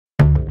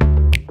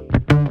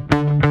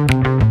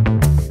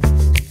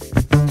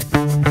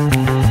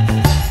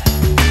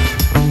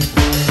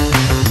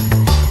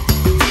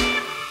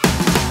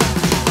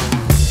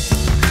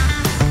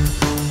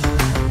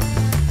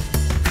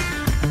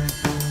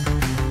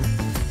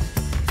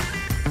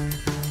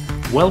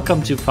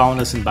Welcome to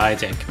Founders in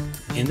Biotech.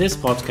 In this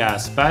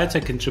podcast,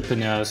 biotech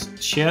entrepreneurs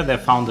share their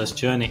founders'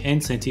 journey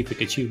and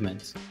scientific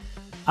achievements.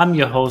 I'm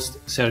your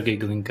host, Serghei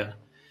Glinca.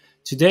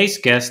 Today's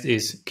guest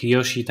is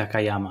Kiyoshi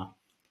Takayama.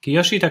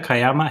 Kiyoshi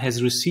Takayama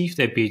has received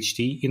a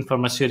Ph.D. in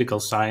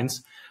pharmaceutical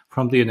science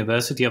from the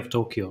University of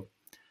Tokyo.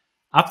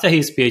 After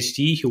his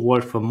Ph.D., he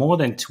worked for more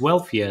than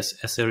 12 years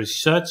as a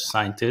research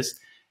scientist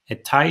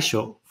at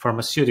Taisho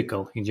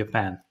Pharmaceutical in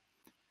Japan.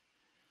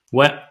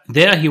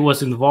 There he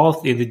was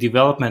involved in the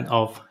development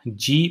of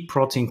G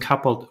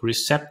protein-coupled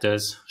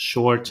receptors,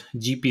 short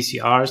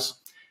GPCRs,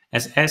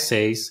 as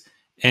assays,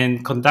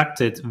 and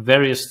conducted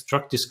various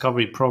drug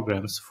discovery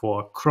programs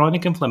for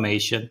chronic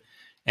inflammation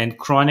and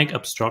chronic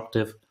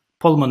obstructive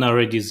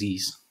pulmonary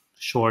disease,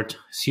 short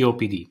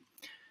COPD.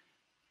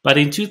 But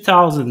in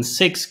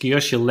 2006,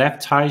 Kiyoshi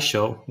left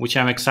Taisho, which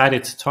I'm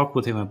excited to talk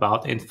with him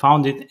about, and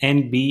founded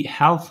NB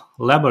Health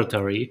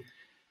Laboratory,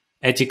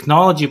 a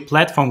technology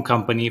platform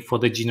company for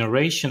the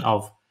generation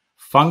of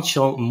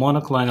functional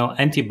monoclonal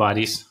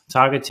antibodies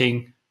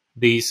targeting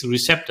these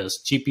receptors,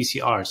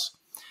 GPCRs.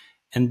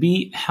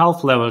 NB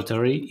Health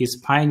Laboratory is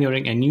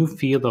pioneering a new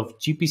field of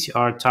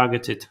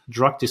GPCR-targeted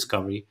drug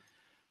discovery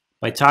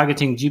by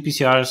targeting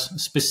GPCRs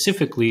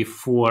specifically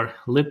for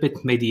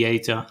lipid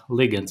mediator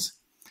ligands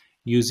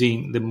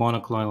using the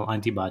monoclonal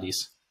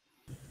antibodies.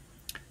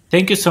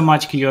 Thank you so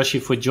much,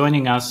 Kiyoshi, for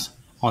joining us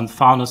on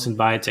Founders in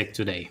Biotech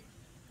today.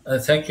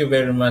 Thank you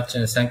very much,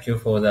 and thank you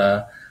for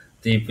the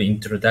deep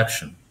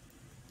introduction.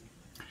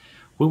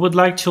 We would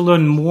like to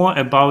learn more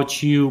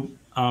about you,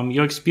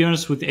 your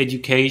experience with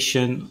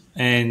education,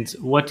 and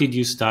what did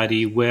you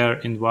study, where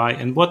and why,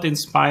 and what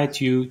inspired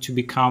you to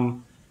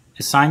become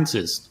a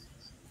scientist?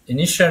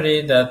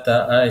 Initially,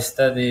 I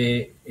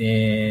studied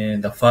in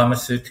the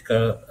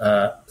pharmaceutical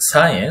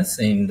science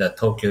in the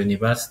Tokyo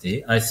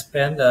University. I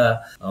spent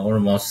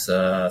almost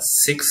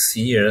 6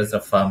 years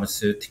of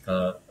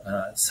pharmaceutical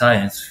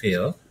science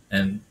field,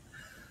 and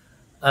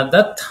at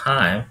that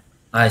time,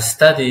 I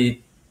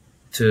studied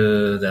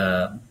to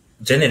the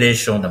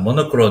generation of the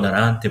monoclonal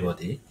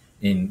antibody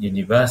in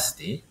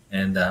university,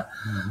 and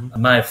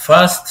my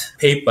first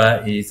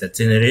paper is a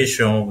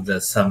generation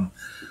of some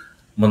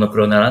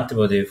monoclonal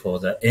antibody for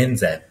the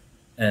enzyme.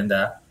 And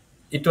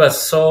it was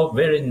so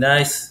very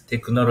nice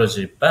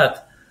technology,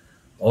 but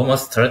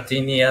almost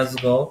 13 years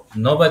ago,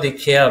 nobody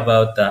cared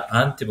about the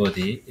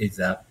antibody is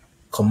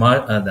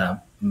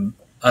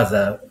as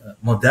a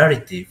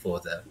modality for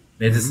the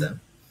medicine.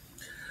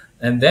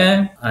 And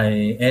then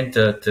I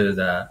entered to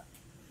the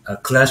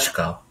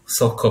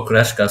so-called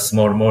classical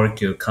small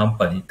molecule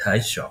company,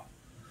 Taisho.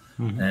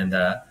 And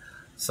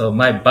so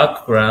my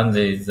background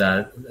is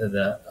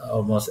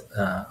almost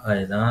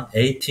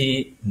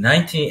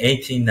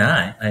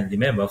 1989. I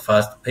remember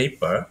first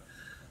paper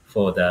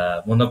for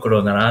the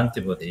monoclonal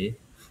antibody.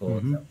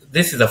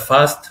 This is the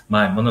first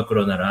my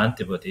monoclonal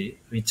antibody,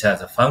 which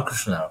has a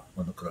functional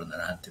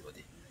monoclonal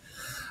antibody.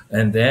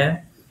 And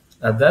then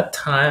at that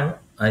time,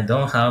 I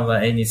don't have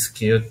any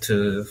skill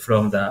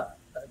from the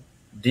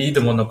lead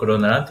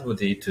monoclonal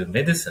antibody to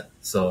medicine.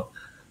 So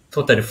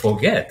totally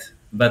forget.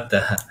 But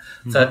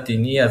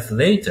 13 years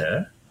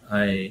later,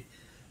 I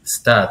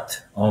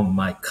start on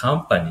my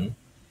company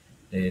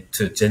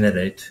to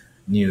generate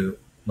new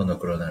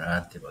monoclonal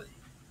antibody.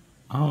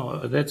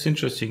 Oh, that's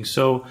interesting.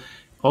 So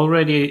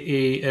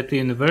already at the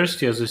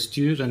university as a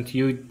student,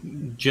 you're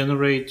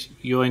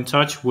in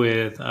touch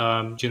with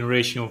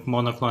generation of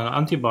monoclonal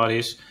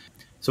antibodies.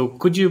 So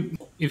could you,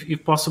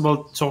 if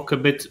possible, talk a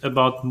bit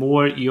about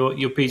more your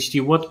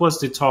PhD? What was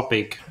the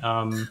topic?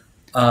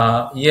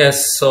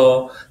 Yes,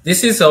 so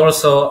this is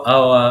also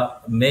our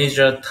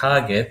major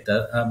target.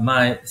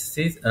 My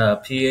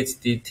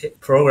PhD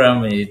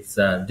program is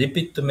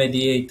lipid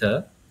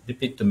mediator.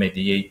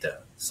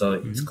 So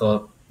it's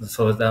called,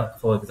 for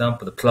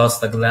example, the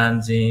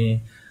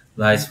prostaglandin,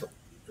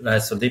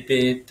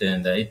 lysolipid,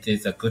 and it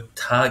is a good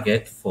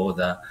target for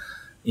the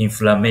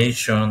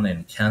inflammation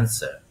and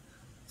cancer.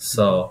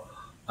 So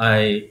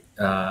I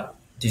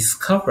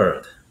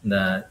discovered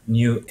the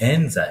new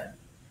enzyme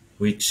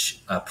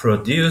which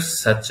produce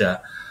such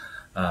a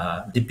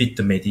lipid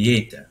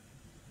mediator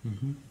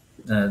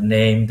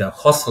named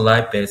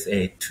phospholipase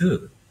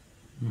A2.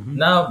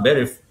 Now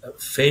very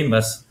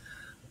famous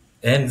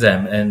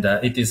enzyme, and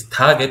it is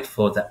target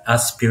for the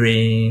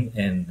aspirin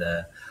and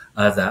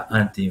other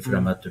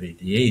anti-inflammatory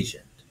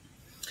reagent.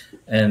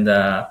 And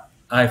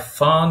I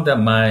found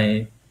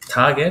my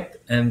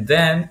target, and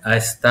then I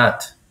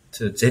start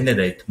to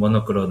generate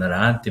monoclonal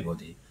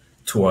antibody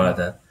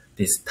toward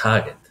this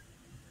target.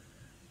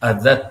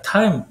 At that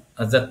time,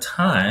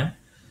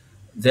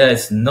 there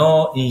is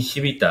no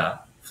inhibitor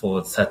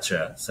for such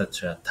a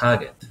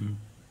target.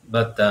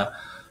 But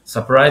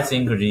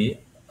surprisingly,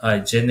 I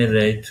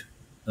generate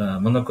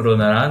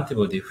monoclonal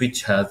antibody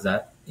which has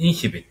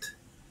inhibit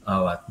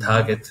our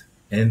target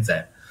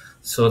enzyme,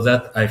 so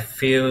that I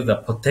feel the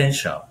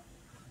potential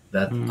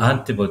that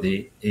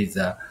antibody is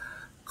a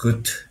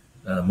good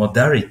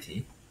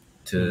modality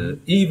to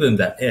even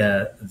the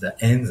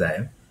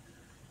enzyme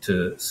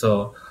to.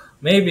 So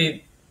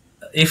maybe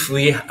if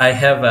I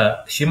have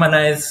a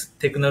humanized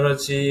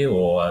technology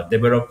or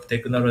develop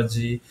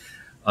technology,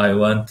 I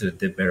want to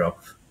develop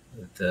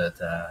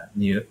the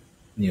new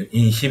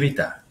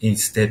inhibitor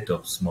instead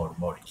of small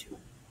molecule.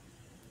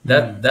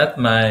 That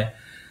my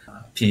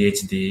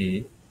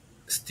PhD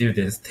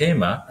students'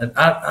 theme. And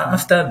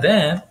after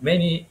then,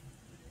 many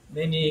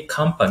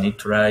company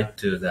tried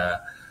to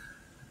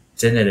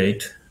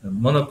generate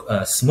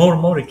small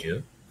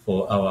molecule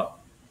for our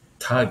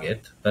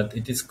target, but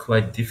it is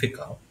quite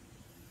difficult.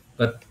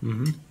 But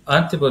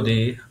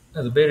antibody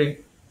very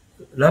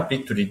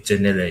rapidly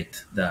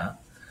generate the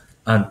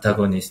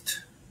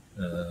antagonist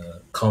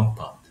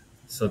compound.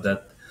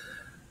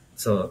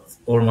 So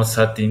almost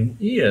 13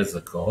 years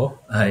ago,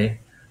 I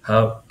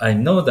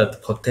know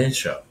that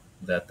potential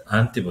that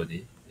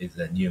antibody is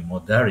a new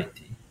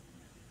modality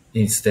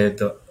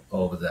instead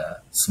of the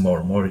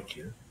small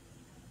molecule.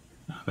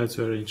 That's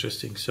very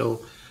interesting.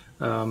 So,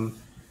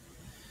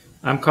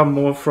 I'm come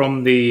more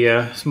from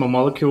the small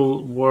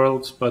molecule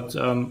world, but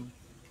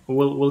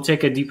we'll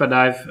take a deeper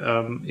dive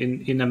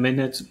in a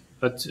minute.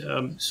 But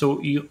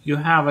so you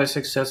have a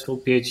successful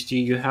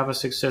PhD, you have a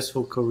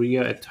successful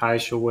career at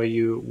Taisho where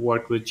you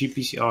work with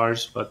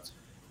GPCRs,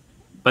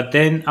 but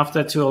then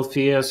after 12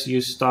 years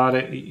you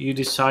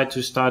decide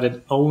to start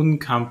an own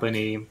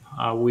company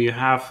where you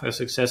have a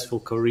successful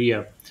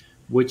career,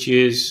 which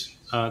is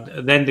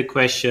then the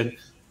question,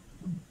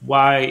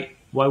 why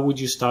would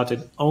you start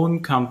an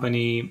own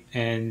company?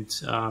 And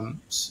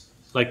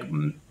like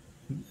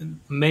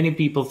many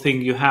people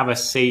think you have a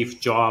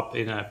safe job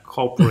in a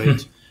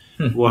corporate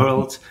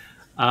world,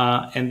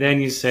 and then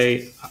you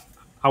say,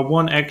 I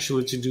want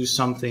actually to do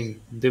something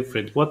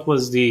different. What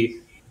was the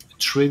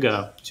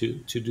trigger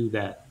to do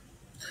that?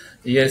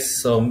 Yes,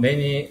 so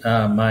many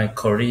my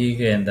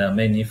colleague and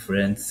many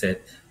friends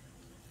said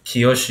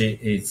Kiyoshi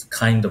is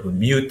kind of a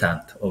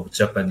mutant of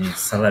Japanese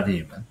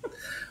salaryman,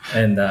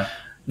 and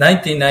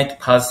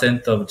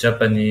 99% of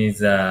Japanese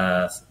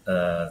the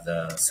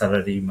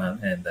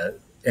salaryman and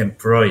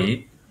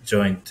employee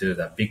join to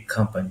the big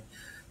company.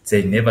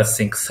 They never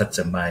think such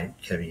a my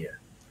career.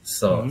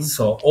 So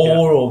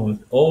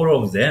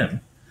all of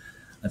them,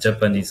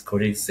 Japanese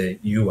colleagues say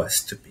you are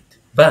stupid.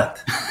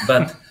 But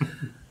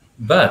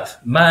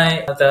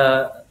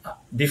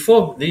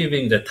before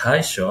leaving the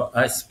Taisho,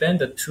 I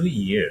spent 2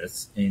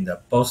 years in the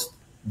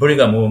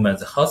Brigham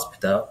Women's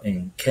Hospital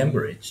in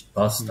Cambridge,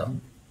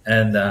 Boston.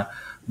 And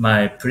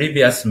my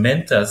previous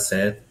mentor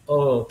said,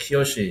 "Oh,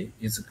 Kiyoshi,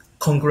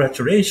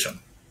 congratulations,"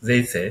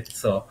 they said.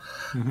 So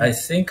I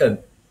think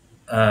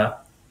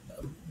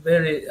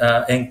very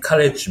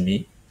encouraged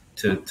me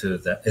to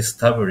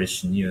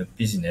establish new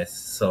business.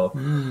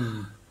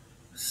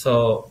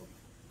 So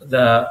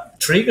the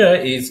trigger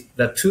is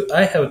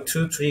I have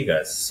two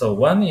triggers. So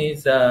one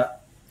is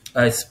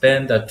I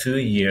spent 2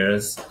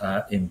 years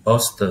in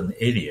Boston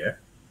area,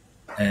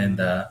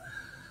 and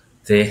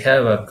they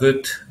have a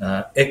good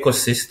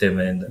ecosystem,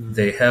 and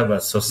they have a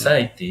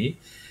society,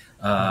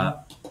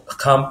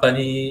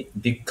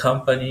 big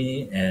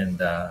company,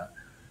 and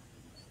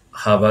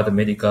Harvard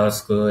Medical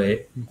School,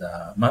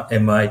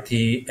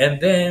 MIT,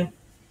 and then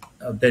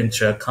a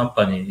venture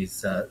company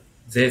is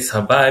they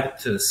survived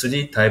to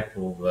 3 type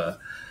of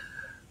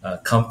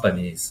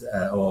companies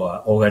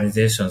or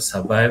organizations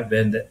survive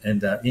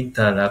and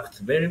interact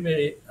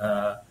very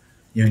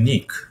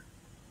unique.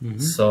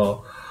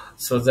 So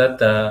that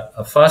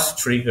first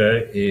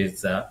trigger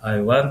is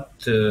I want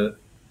to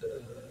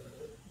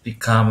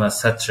become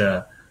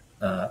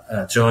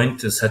join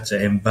to such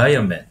an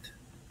environment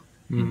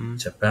in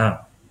Japan.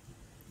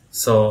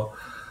 So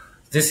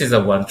this is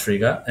one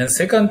trigger. And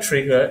second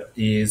trigger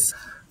is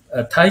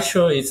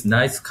Taisho is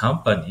nice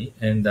company,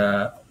 and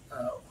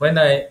when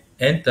I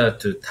entered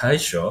to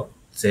Taisho,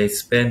 they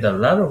spend a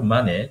lot of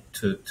money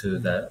to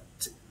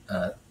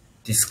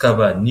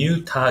discover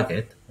new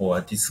target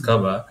or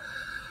discover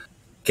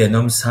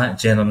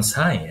genome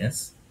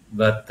science,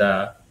 but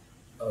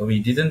we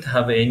didn't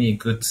have any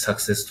good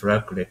success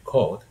track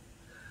record.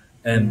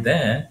 And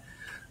then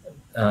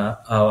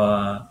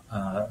our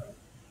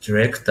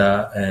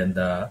director and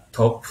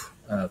top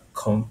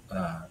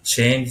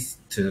changed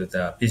to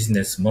the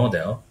business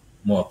model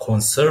more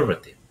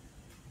conservative.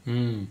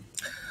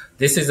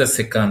 This is the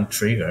second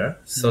trigger,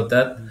 so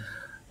that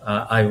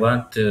I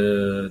want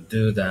to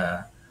do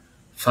the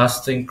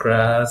first in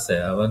class,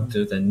 and I want to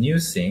do the new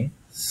thing.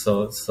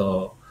 So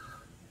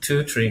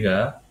two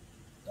trigger,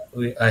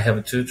 I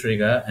have two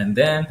trigger, and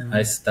then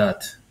I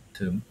start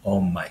to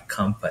own my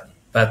company.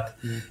 But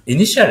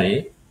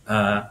initially,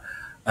 I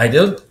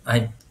didn't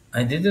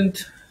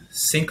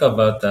think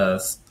about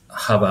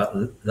have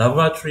a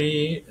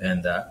laboratory,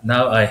 and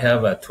now I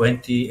have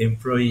 20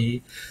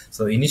 employee.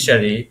 So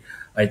initially,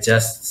 I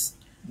just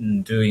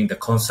doing the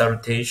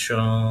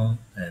consultation,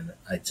 and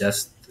I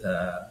just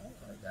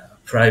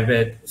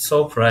private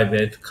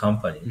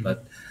company.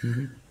 But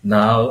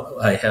now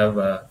I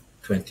have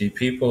 20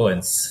 people,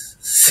 and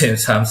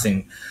since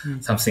something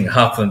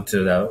happened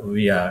to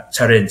we are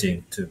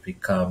challenging to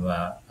become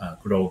a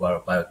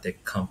global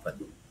biotech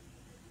company.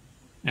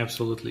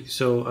 Absolutely.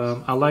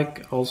 So I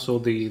like also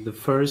the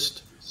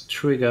first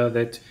trigger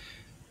that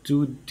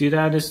did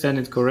I understand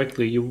it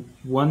correctly? You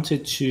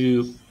wanted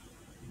to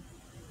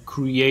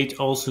create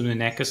also an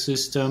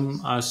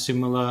ecosystem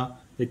similar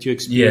that you Yes,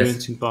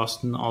 experienced in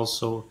Boston,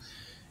 also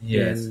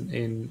yes,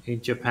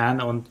 in Japan.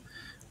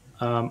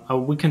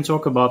 And we can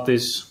talk about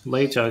this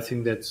later. I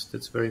think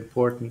that's very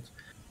important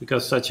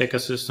because such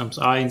ecosystems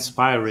are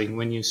inspiring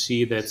when you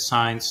see that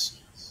science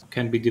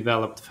can be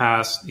developed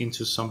fast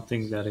into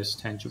something that is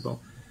tangible.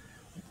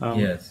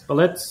 yes, But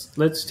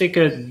let's take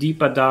a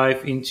deeper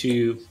dive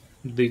into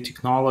the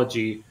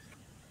technology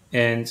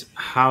and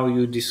how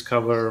you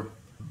discover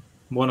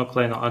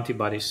monoclonal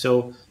antibodies.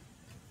 So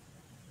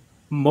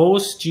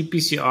most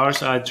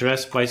GPCRs are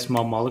addressed by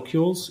small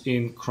molecules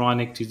in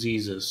chronic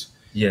diseases.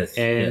 yes, yes,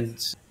 And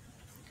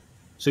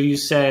so you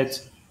said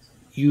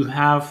you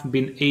have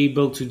been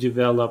able to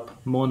develop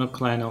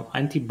monoclonal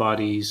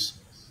antibodies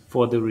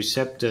for the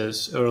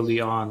receptors early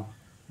on,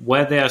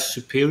 where they are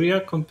superior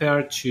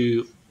compared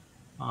to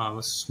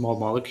small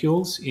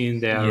molecules in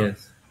their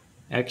yes.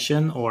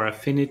 action or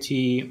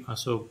affinity.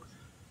 So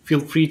feel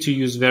free to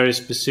use very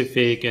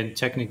specific and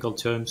technical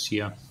terms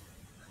here.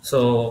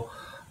 So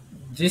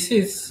this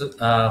is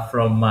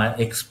from my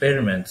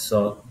experiment.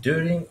 So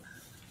during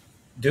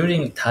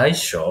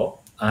Taisho,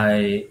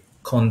 I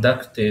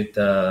conducted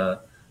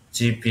a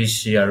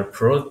GPCR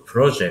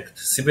project,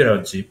 several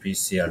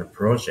GPCR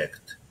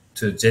project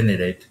to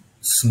generate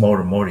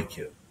small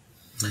molecule.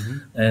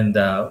 Mhm. And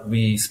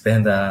we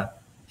spend a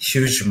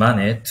huge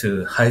money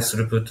to high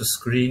throughput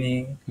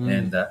screening.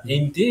 And Mhm.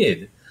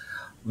 indeed,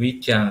 we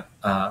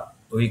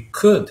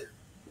could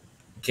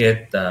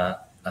get the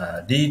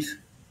lead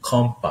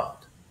compound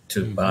to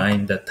Mhm.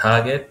 bind the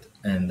target,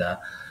 and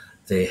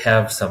they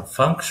have some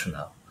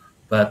functional,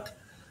 but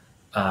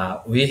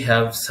we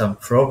have some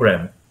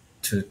problem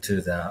to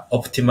the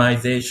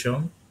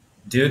optimization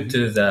due Mhm.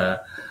 to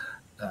the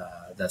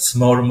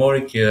small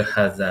molecule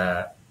has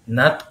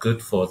not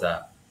good for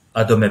the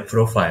adenoma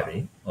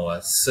profiling or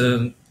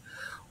soon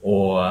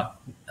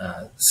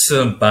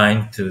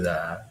bind to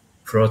the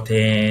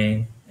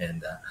protein,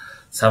 and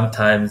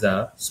sometimes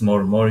a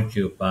small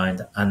molecule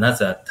bind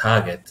another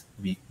target,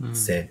 we Mhm.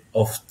 say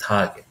off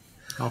target.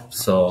 Off target.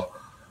 So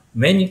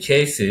many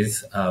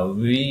cases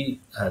we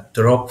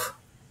drop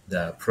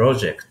the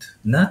project,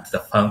 not the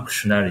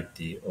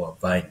functionality or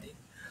binding,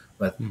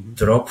 but Mhm.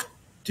 drop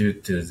due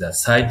to the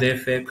side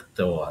effect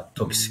or Mhm.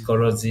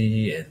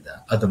 toxicology and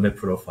adenoma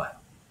profile.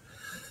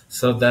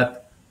 So that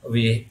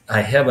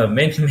I have a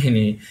many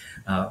many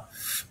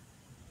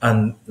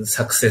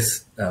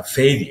unsuccess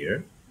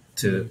failure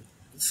to, Mhm.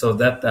 so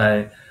that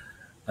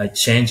I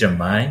change my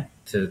mind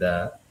to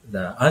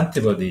the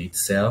antibody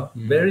itself.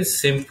 Mhm. Very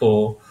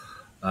simple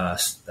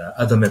the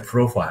adenoma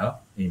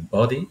profile in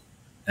body,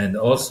 and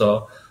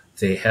also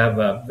they have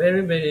a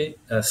very very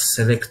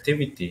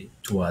selectivity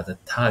toward the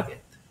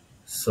target.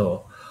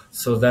 So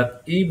so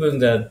that even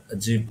the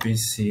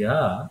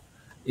GPCR,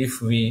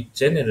 if we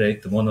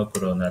generate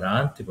monoclonal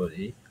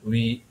antibody,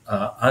 we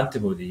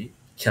antibody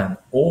can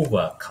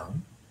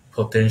overcome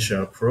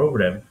potential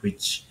problem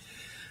which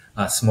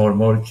a small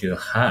molecule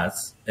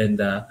has. And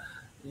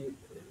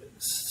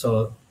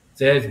so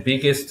their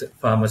biggest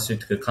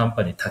pharmaceutical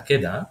company,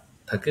 Takeda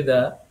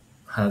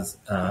has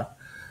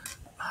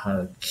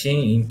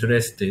keen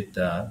interested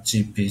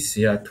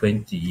GPCR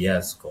 20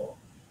 years ago.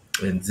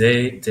 When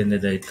they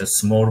generate a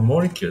small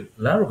molecule,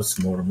 a lot of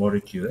small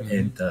molecule Mhm.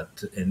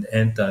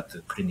 enter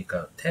to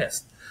clinical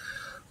test.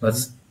 But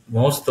Mhm.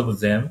 most of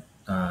them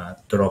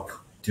drop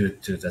due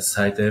to the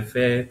side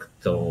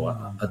effect or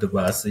Mhm.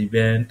 adverse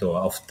event or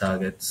off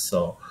target.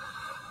 So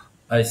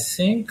I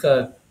think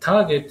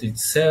target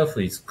itself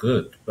is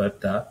good,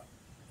 but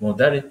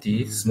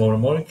modality Mhm. small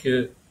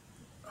molecule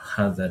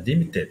has a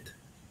limited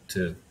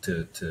to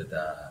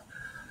the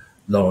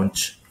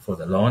launch for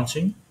the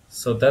launching.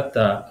 So that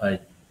I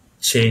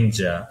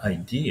change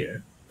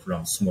idea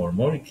from small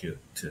molecule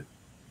to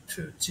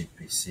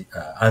GPC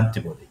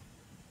antibody.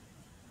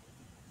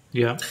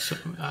 Yeah. So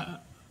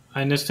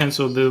I understand.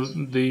 So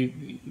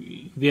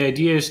the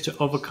idea is to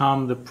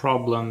overcome the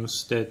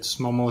problems that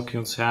small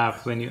molecules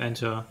have when you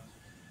enter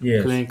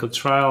Yes, clinical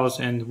trials,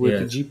 and with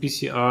the yes,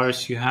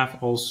 GPCRs, you have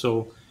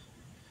also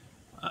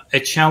a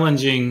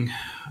challenging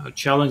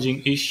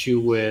issue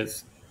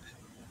with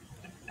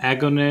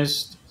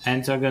agonist,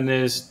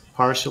 antagonist,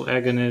 partial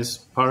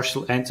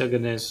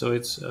antagonist. So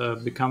it's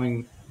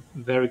becoming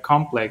very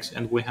complex,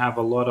 and we have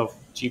a lot of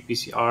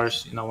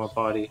GPCRs in our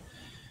body.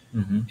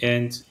 hmm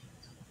And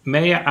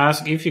may I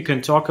ask if you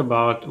can talk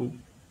about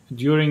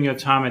during your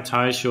time at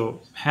Taisho,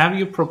 have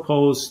you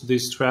proposed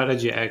this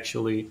strategy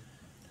actually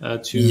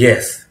to?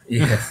 yes,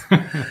 yes,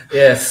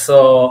 yes.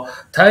 So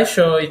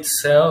Taisho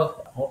itself,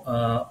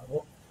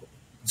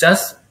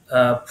 just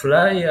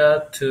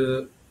prior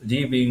to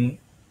leaving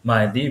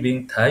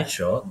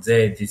Taisho,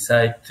 they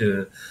decide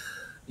to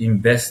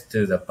invest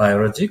to the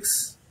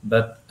biologics.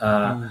 But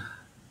Mm,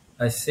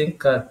 I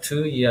think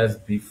 2 years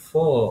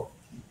before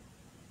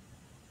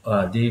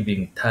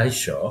leaving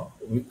Taisho,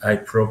 I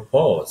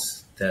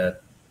proposed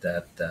that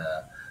that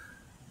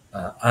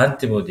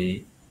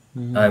antibody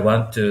I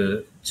want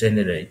to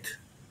generate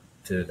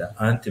to the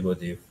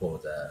antibody for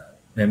the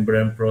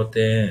membrane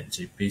protein,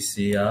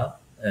 GPCR,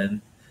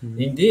 and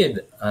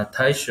indeed,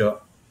 Taisho,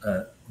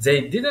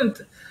 they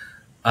didn't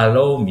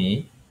allow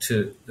me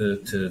to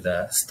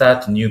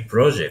start new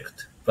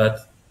project,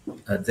 but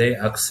they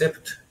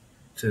accept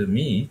to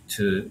me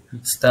to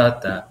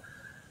start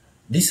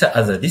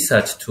as a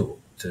research tool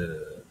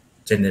to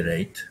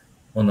generate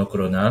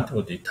monoclonal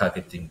antibody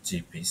targeting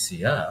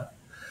GPCR,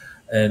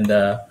 and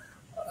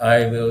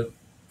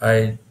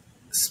I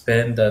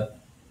spend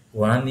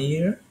 1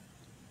 year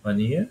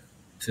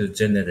to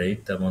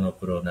generate the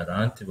monoclonal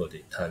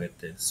antibody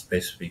targeted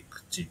specific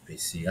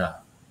GPCR.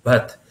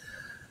 But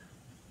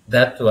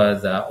that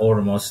was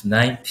almost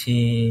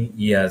 19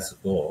 years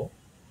ago.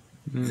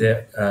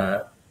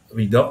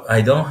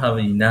 I don't have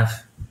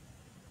enough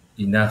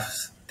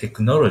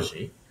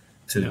technology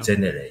to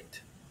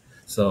generate.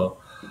 So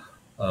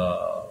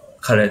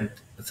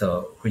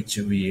which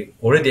we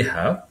already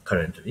have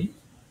currently,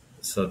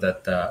 so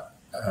that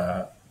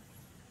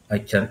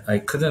I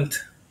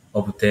couldn't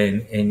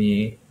obtain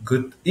any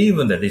good,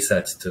 even the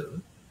research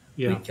tool.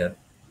 Yeah.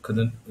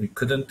 We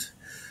couldn't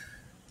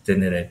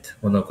generate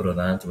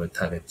monoclonal antibody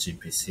target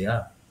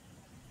GPCR.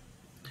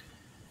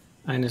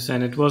 I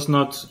understand. It was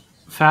not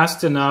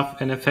fast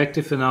enough and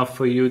effective enough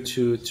for you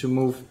to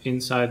move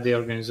inside the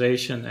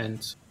organization.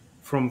 And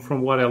from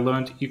what I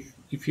learned, if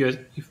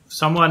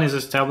someone is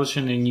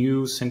establishing a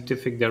new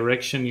scientific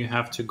direction, you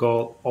have to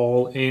go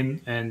all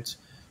in and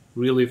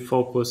really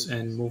focus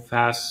and move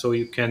fast, so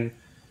you can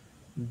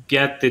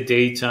get the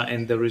data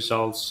and the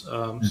results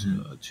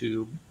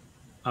to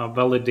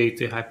validate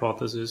the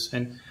hypothesis.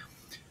 And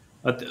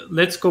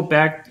let's go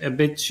back a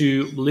bit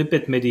to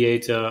lipid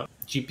mediator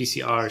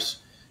GPCRs.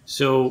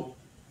 So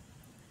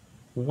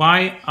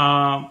why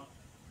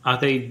are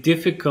they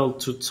difficult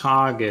to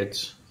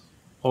target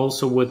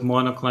also with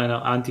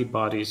monoclonal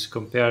antibodies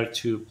compared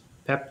to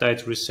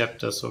peptide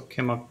receptors or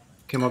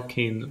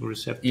chemokine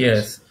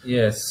receptors?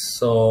 Yes.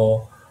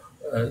 So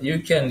you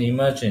can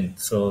imagine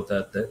so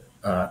that the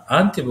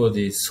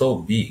antibody is so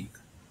big,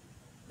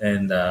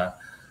 and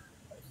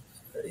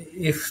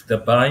if the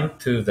bind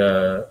to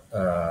the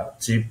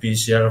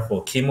GPCR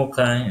for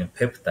chemokine and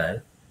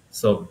peptide,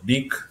 so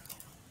big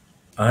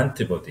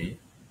antibody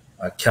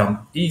can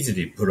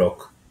easily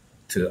block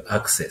to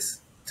access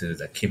to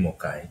the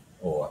chemokine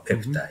or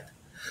peptide.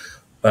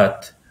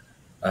 But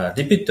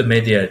lipid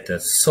mediator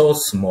is so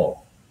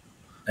small,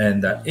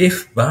 and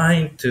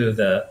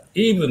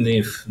even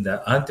if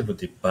the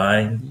antibody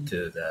bind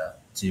to the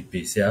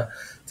GPCR,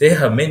 they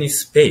have many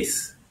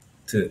space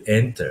to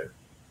enter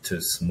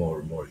to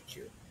small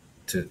molecule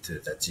to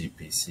the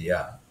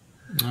GPCR.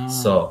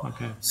 So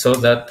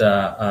that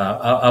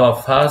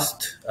our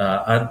first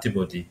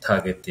antibody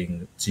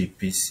targeting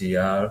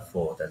GPCR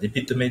for the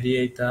lipid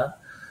mediator,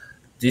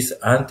 this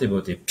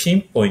antibody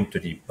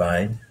pinpointedly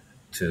bind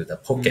to the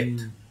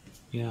pocket,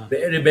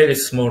 very, very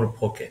small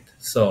pocket.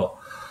 So,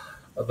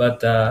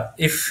 but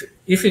if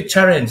you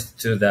challenge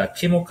to the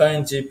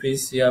chemokine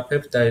GPCR,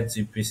 peptide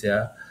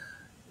GPCR,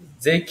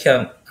 they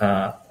can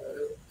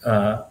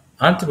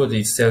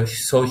antibody is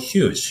so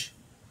huge,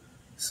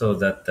 so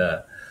that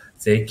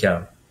they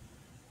can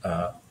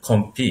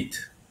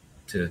compete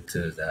to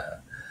the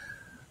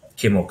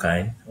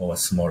chemokine or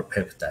small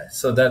peptide.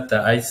 So that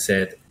I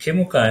said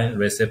chemokine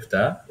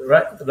receptor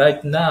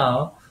right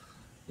now,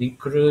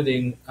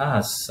 including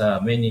us,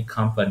 many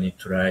companies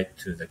try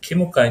to the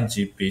chemokine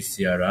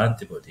GPCR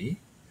antibody,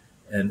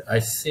 and I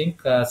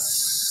think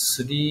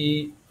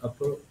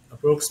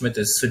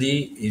approximately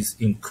 3 is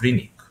in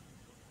clinic.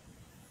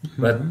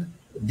 But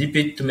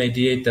lipid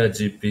mediator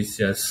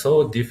GPCR is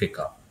so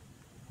difficult.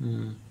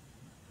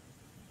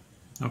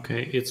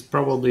 Okay, it's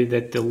probably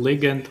that the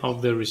ligand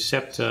of the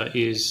receptor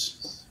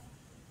is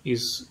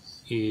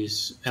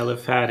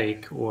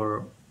aliphatic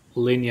or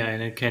linear,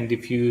 and it can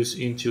diffuse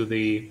into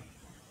the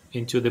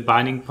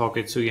binding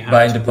pocket. So you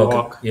have to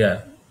block,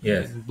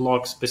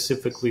 block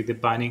specifically the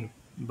binding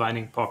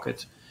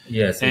pocket.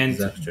 Yes,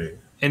 exactly.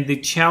 And the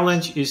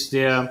challenge is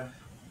there.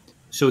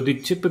 So the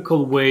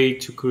typical way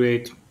to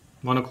create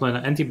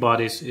monoclonal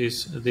antibodies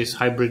is this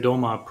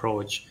hybridoma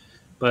approach,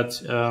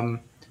 but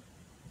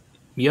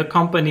your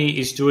company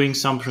is doing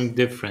something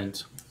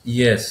different.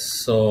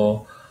 Yes.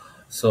 So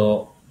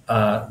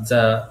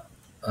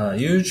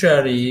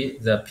usually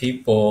the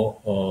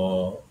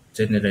people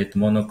generate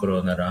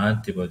monoclonal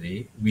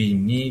antibody. We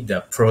need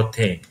a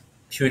protein,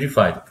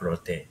 purified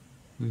protein,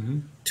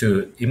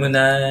 to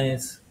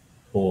immunize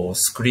for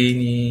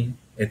screening,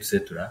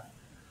 etc.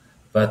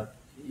 But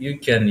you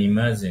can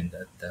imagine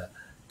that the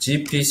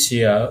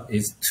GPCR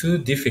is too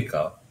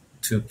difficult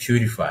to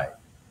purify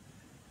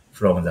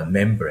from the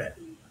membrane.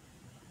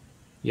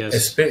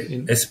 Yes,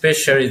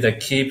 especially to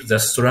keep the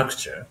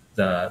structure,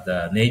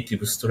 the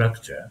native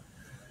structure,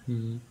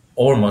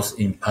 almost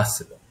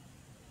impossible.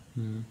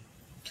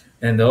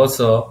 And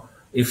also,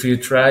 if you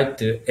try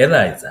to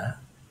ELISA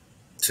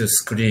to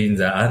screen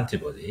the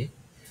antibody,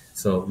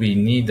 so we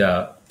need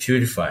a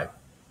purified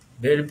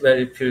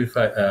very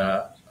purified,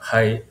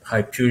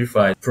 high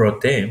purified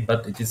protein,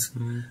 but it is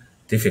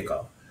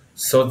difficult.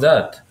 So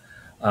that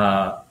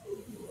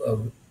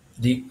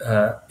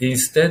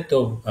instead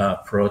of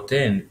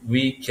protein,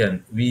 we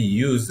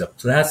use the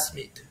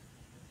plasmid,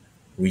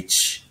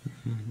 which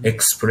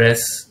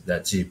express the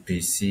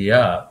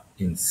GPCR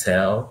in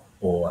cell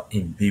or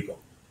in vivo.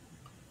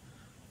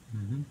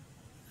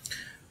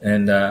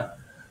 And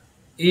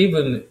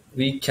even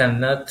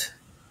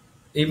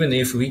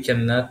if we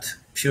cannot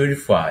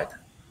purify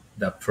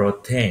the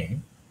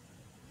protein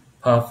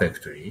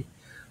perfectly,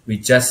 we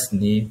just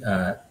need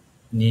a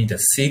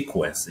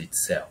sequence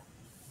itself.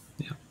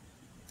 Yeah.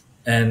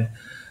 And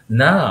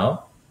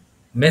now,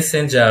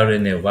 messenger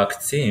RNA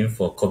vaccine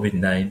for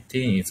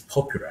COVID-19 is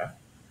popular.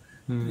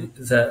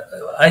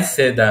 I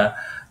said the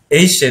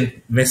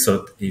ancient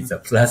method is the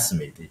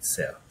plasmid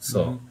itself.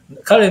 So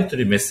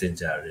currently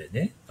messenger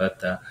RNA,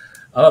 but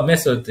our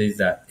method is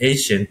the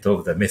ancient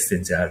of the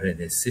messenger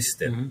RNA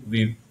system.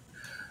 We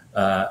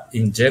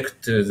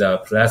inject to the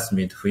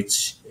plasmid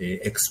which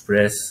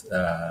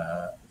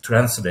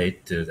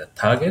translate to the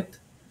target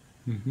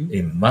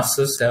in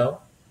muscle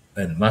cell,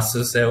 and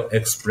muscle cell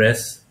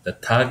express the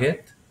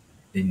target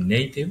in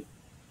native,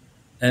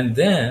 and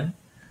then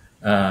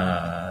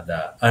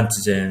the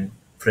antigen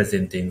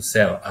presenting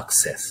cell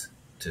access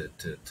to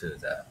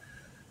the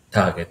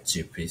target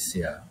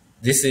GPCR.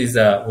 This is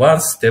a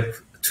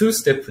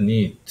two-step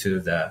need to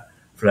the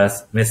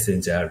plus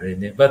messenger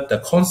RNA, but the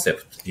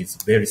concept is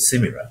very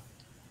similar.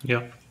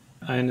 Yeah,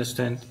 I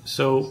understand.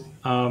 So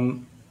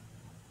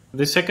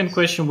the second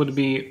question would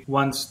be,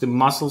 once the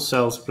muscle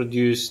cells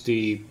produce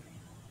the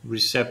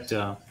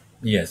receptor,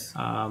 Yes.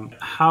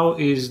 how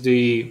is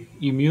the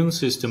immune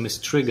system is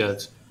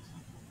triggered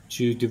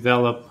to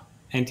develop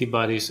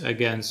antibodies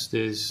against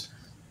this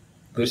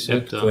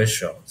receptor? Good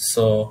question.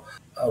 So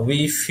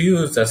we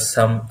fuse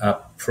some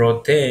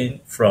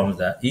protein from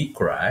the E.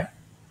 coli,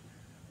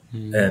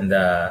 and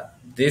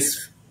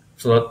this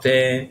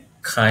protein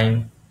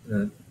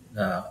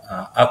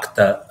act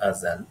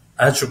as an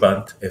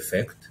adjuvant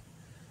effect.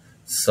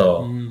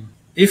 So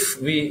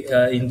if we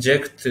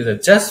inject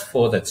just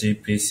for the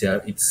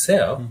GPCR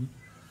itself,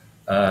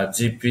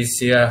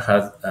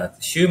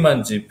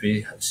 human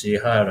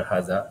GPCR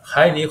has a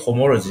highly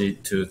homology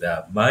to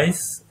the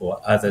mice or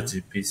other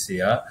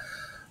GPCR,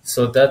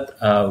 so that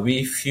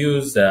we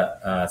fuse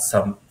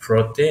some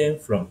protein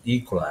from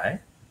E. coli,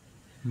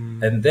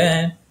 and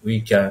then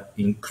we can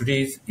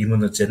increase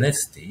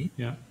immunogenicity,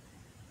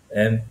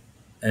 and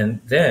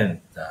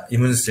then the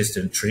immune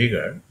system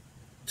trigger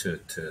to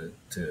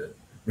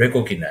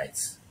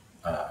recognize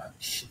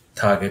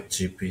target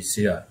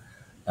GPCR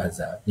as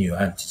a new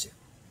antigen.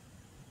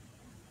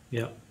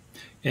 Yeah,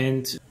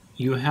 and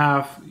you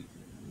have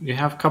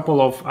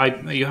couple of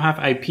you have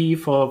IP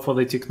for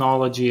the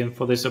technology and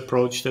for this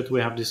approach that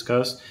we have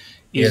discussed.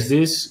 Is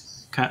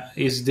this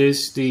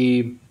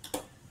the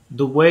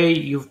way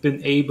you've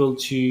been able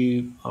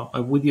to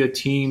with your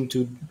team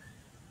to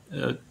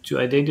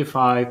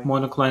identify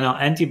monoclonal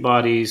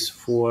antibodies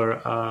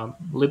for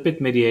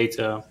lipid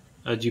mediator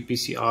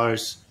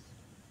GPCRs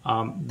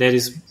that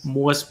is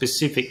more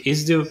specific?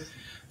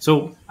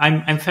 So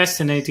I'm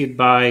fascinated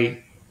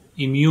by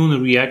immune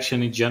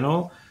reaction in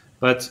general,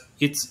 but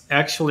it's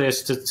actually a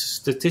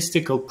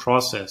statistical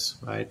process,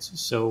 right?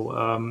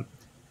 So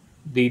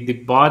the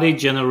body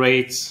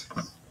generates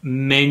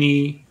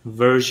many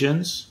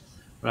versions,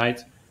 right?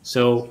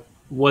 So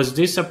was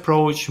this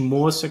approach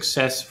more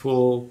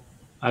successful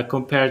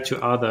compared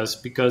to others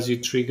because you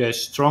trigger a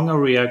stronger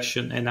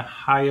reaction and a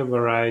higher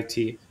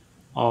variety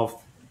of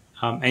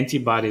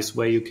antibodies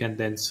where you can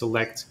then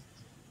select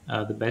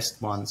the best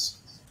ones?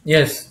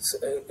 Yes,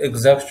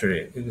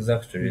 exactly.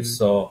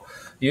 So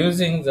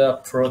using the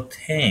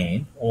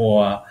protein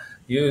or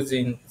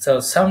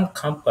some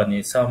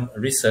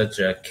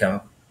researcher can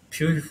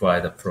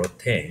purify the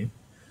protein,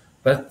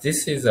 but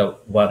this is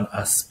one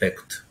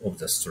aspect of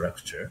the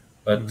structure.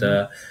 But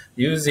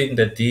using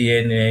the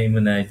DNA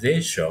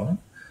immunization,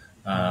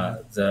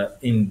 the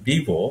in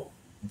vivo,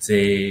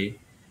 they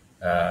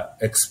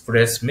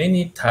express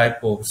many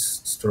type of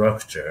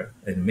structure,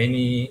 and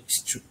many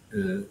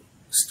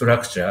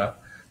structure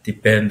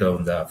depend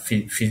on the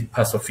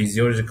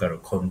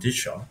pathophysiological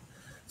condition,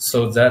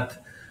 so that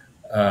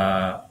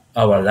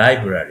our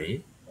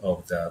library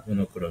of the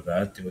monoclonal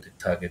antibody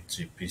target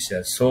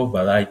GPCR so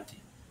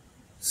variety.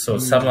 So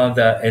some of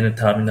the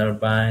N-terminal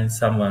bind,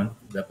 some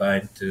the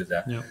bind to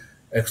the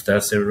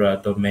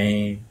extracellular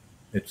domain,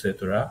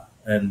 etc.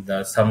 And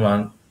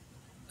some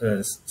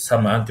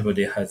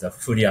antibody has a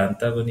fully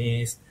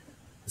antagonist.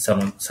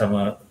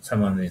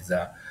 Someone is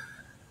a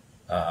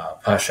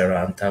partial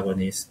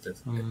antagonist.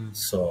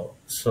 So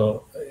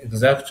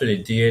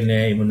exactly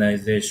DNA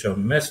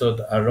immunization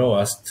method allow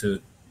us to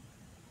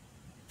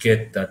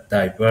get that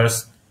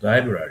diverse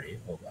library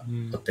of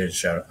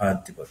potential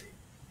antibody.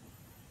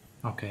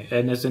 Okay,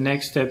 and as the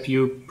next step,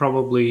 you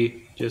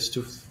probably, just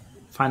to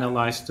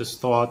finalize this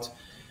thought,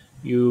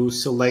 you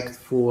select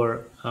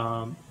for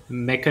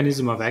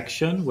mechanism of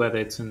action, whether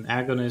it's an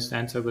agonist,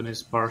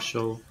 antagonist,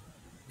 partial,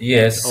 and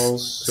Yes.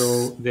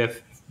 also the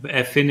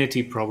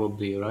affinity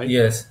probably, right?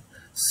 Yes.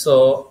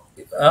 So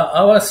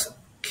our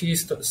key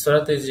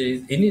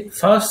strategy in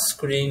first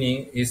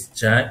screening is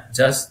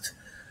just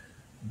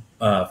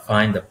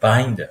find the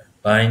binder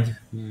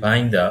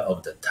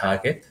of the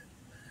target,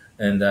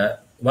 and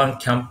one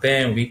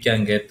campaign we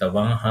can get the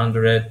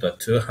 100 or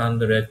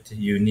 200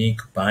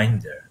 unique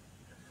binder.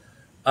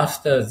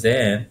 After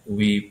then,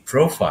 we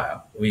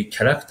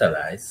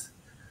characterize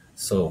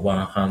so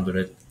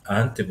 100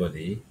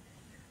 antibody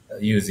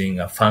using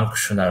a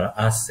functional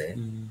assay.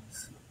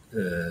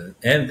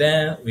 And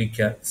then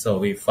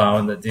we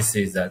found that this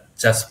is a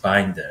just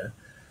binder,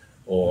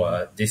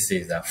 or this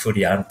is a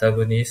fully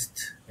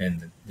antagonist,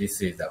 and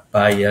this is a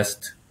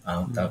biased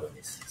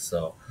antagonist.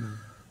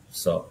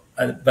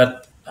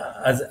 But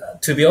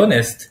to be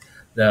honest,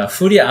 the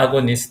fully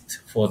agonist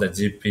for the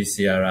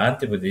GPCR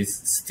antibody is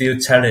still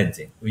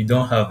challenging. We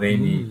don't have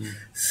any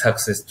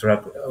success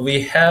track.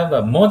 We have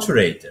a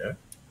modulator,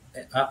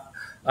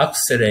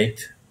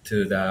 accelerate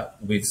to the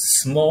with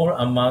small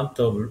amount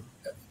of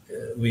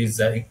with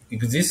the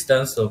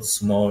existence of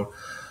small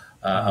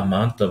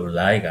amount of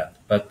ligand,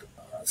 but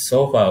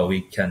so far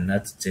we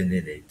cannot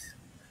generate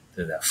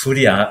the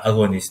fully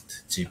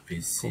agonist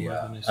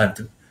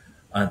GPCR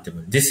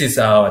antibody. This is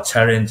our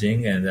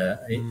challenging,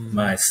 and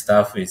my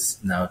staff is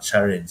now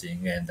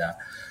challenging, and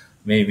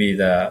maybe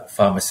the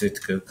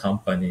pharmaceutical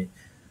company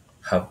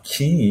have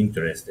keen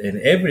interest,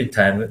 and every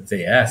time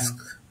they ask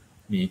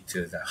me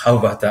to how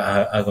about the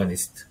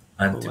agonist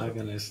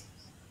antibody,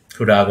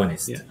 full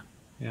agonist. Yeah,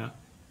 yeah.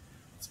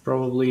 It's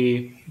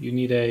probably you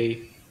need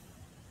a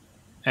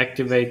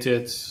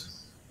activated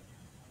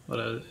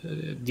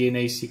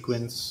DNA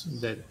sequence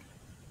that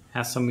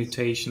has some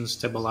mutations,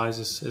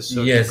 stabilizes a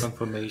certain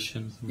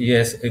conformation.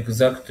 Yes,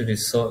 exactly.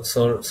 So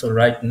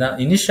right now,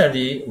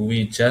 initially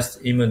we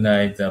just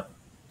immunize the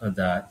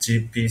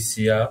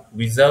GPCR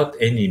without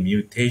any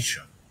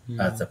mutation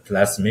as a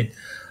plasmid,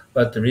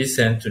 but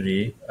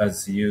recently,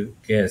 as you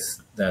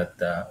guess,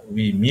 that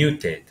we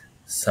mutate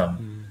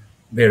some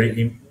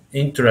very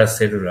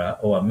intracellular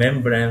or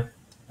membrane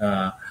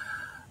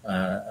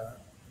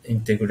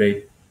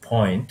integrate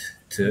point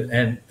to,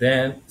 and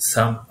then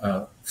some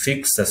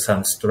fix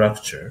some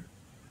structure,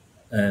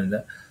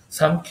 and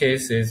some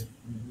cases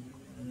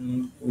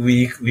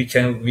we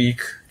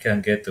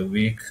can get a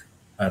weak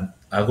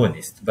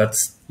agonist, but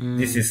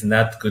this is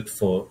not good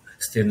for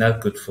still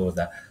not good for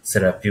the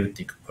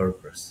therapeutic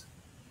purpose.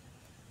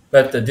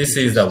 But this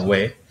is a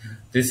way.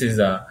 This is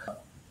a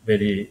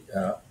very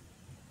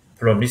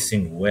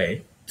promising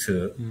way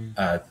to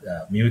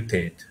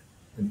mutate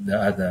the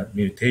other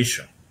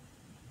mutation.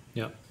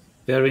 Yeah,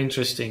 very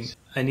interesting.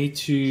 I need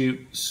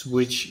to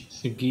switch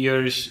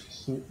gears.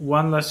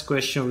 One last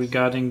question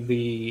regarding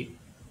the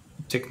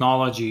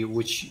technology,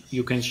 which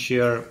you can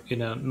share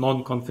in a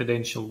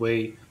non-confidential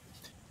way.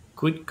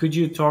 Could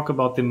you talk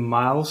about the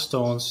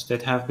milestones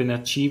that have been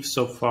achieved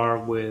so far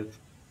with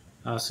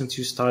since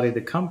you started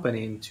the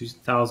company in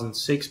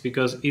 2006?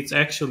 Because it's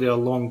actually a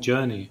long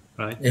journey,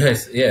 right?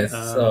 Yes.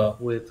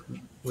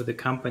 With the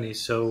company.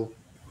 So,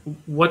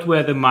 what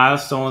were the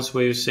milestones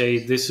where you say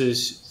this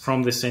is,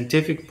 from the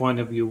scientific point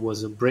of view,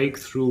 was a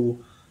breakthrough,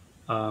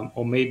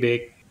 or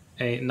maybe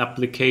an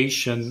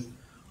application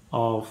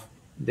of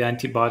the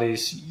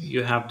antibodies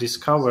you have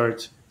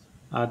discovered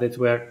that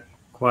were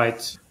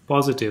quite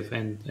positive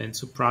and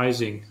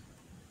surprising?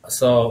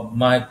 So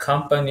my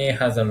company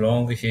has a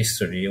long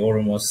history,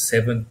 almost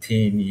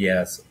 17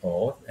 years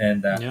old,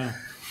 and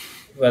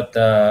but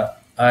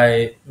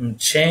I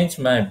changed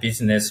my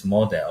business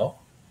model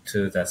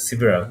to the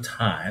several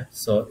times.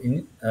 So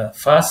in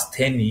first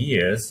 10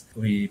 years,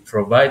 we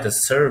provide a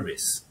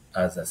service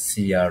as a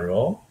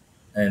CRO,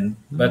 and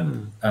but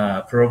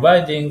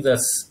providing the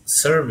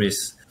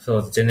service,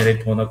 so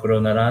generate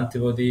monoclonal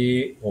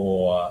antibody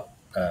or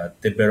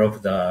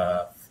develop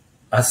the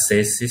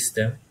assay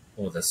system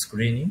or the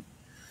screening.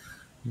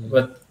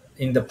 But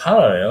in the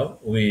parallel,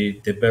 we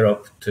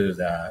developed to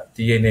the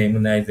DNA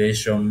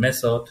immunization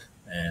method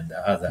and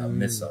other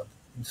method.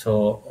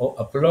 So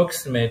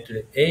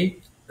approximately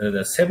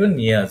 7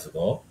 years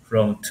ago,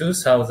 from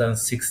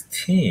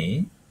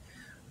 2016,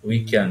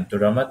 we can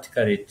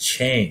dramatically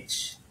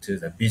change to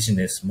the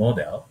business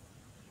model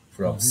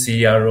from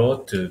CRO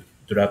to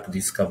drug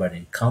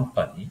discovery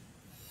company.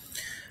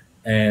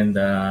 And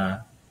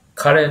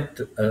current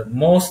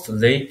most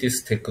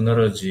latest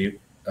technology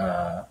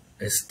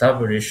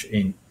established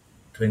in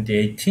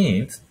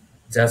 2018,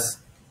 just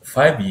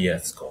 5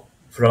 years ago.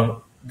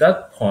 From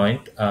that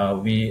point,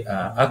 we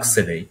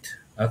accelerate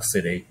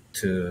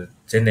to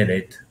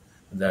generate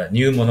the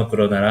new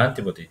monoclonal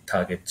antibody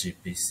target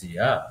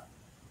GPCR,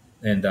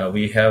 and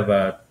we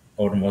have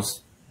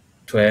almost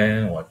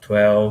 10 or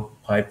 12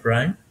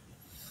 pipeline.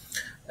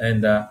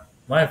 And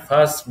my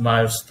first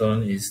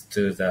milestone is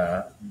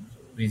to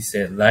we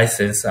say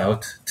license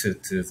out to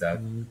the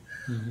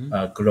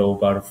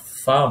global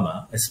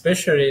pharma,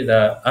 especially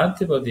the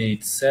antibody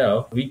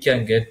itself. We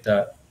can get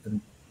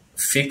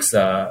fix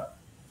a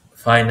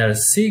final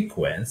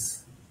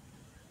sequence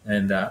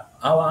And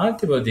our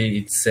antibody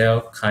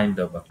itself kind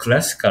of a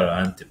classical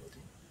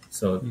antibody.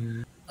 So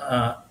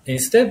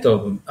instead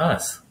of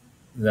us,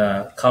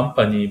 the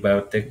company,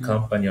 biotech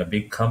company or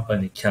big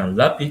company can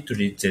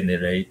rapidly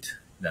generate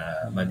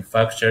the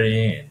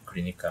manufacturing and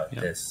clinical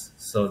tests.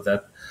 So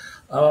that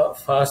our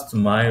first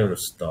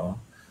milestone,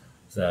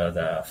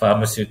 the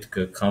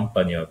pharmaceutical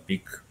company or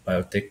big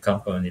biotech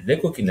company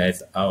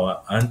recognize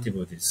our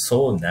antibody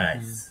so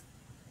nice.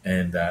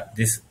 And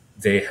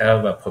they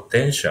have a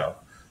potential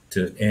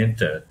to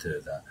enter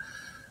to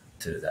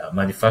the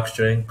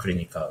manufacturing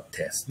clinical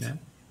test. Yeah.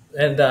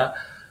 And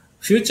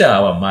future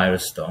our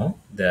milestone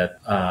that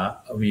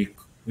we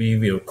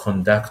will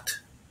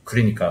conduct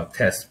clinical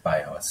tests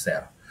by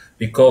ourselves,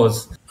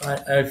 because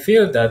I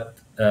feel that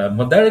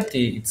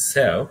modality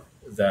itself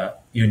the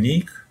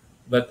unique,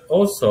 but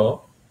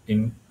also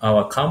in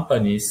our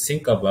companies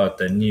think about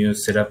the new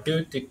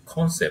therapeutic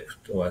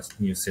concept or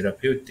new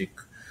therapeutic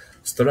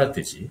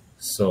strategy.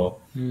 So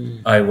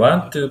I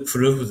want to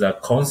prove the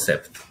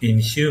concept in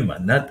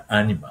human, not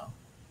animal,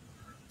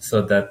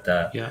 so that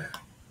Yeah.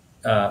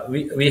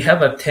 we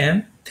have a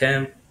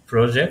 10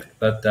 project,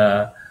 but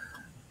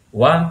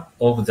one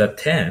of the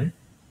 10,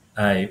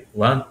 I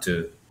want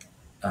to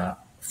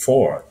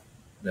forward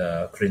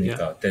the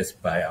clinical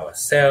test by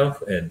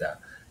ourselves and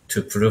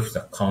to prove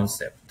the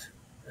concept.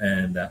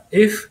 And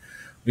if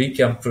we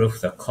can prove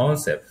the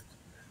concept,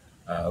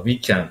 we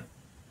can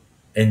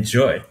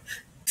enjoy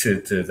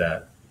to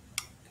the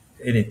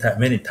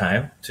many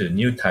time to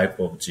new type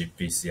of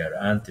GPCR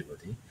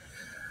antibody,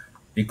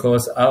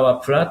 because our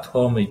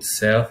platform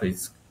itself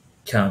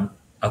can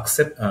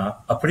accept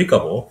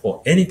applicable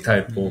for any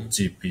type of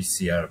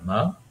GPCR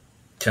mAb,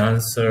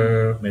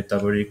 cancer,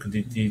 metabolic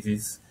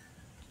diseases,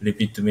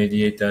 lipid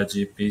mediator,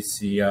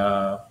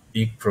 GPCR,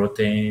 big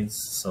proteins.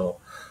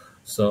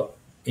 So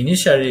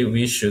initially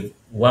we should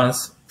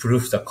once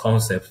prove the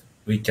concept,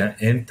 we can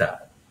enter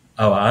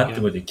our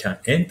antibody can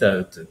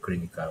enter the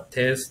clinical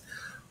test,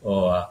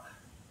 or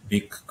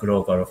big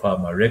global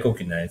pharma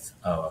recognize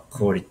our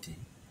quality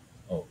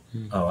of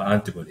our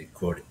antibody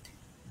quality.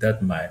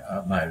 That's my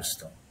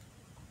milestone.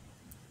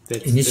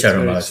 That's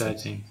very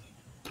exciting.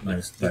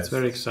 That's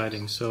very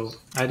exciting. So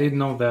I didn't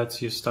know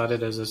that you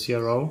started as a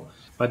CRO,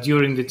 but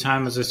during the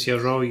time as a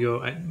CRO,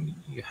 you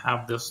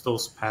have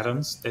those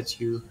patterns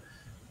that you,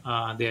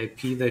 the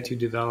IP that you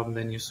develop, and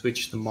then you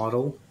switch the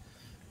model.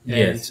 And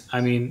Yes.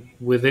 I mean,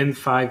 within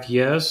 5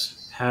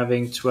 years,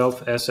 having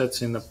 12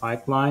 assets in the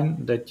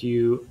pipeline that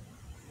you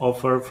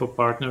offer for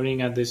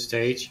partnering at this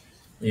stage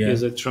Yeah.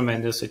 is a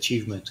tremendous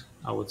achievement,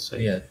 I would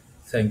say. Yeah.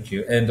 Thank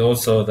you. And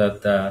also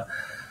that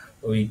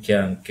we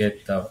can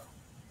get the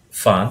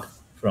fund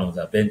from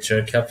the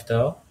venture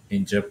capital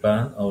in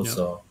Japan,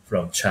 also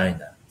from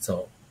China.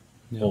 So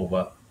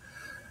over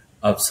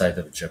outside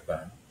of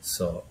Japan.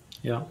 So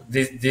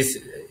this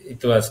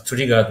it was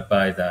triggered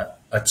by the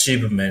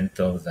achievement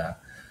of the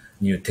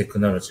new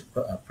technology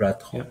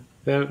platform.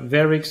 Very,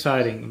 very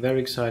exciting.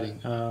 Very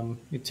exciting.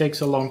 It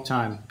takes a long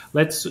time.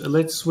 Let's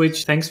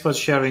switch. Thanks for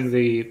sharing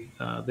the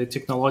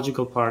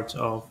technological part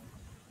of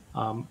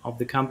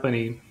the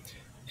company,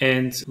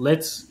 and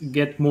let's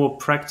get more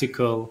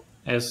practical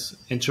as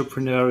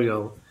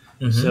entrepreneurial.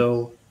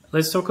 So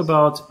let's talk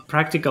about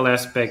practical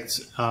aspects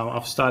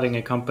of starting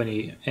a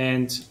company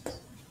and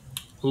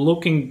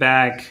looking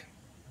back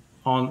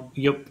on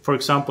for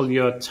example,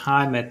 your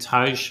time at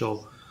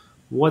Taisho.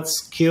 What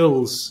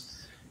skills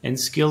and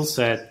skill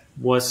set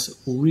was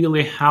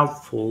really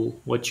helpful,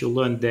 what you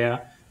learned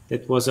there,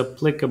 that was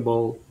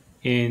applicable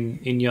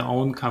in your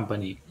own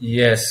company?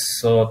 Yes,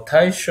 so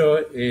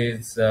Taisho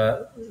is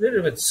a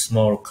little bit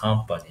small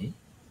company,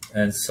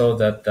 and so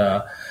that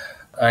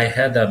I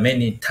had a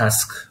many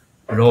task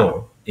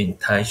role in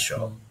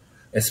Taisho,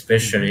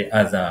 especially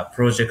as a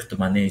project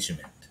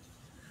management.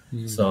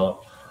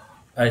 So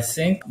I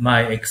think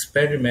my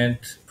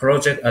experiment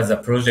project as a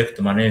project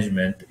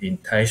management in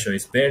Taisho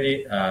is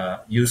very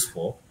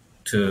useful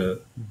to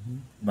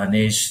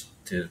manage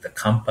to the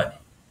company.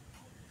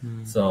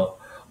 So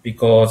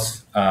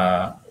because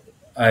I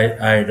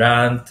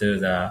learned to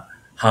the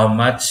how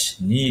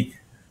much need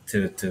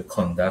to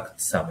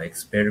conduct some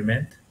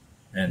experiment,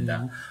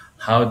 and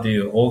how do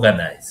you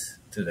organize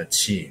to the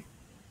team.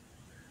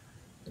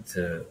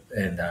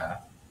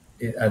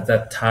 At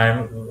that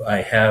time,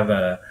 I have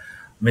a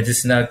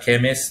medicinal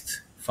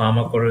chemist,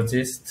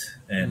 pharmacologist,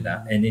 and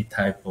any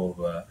type of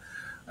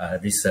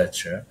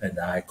researcher, and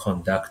I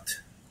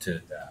conduct to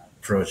the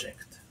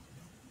project.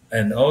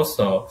 And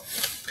also,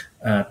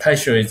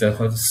 Taisho is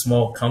a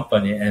small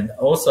company, and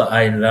also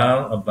I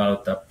learned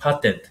about the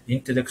patent,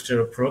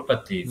 intellectual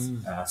properties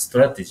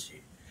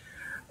strategy.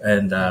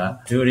 And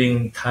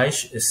during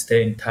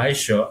stay in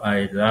Taisho,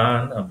 I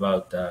learned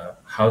about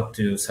how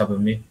to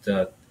submit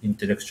the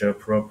intellectual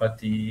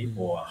property,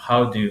 or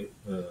how do you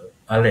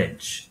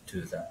arrange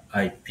to the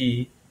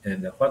IP,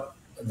 and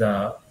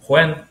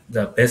when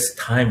the best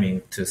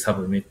timing to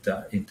submit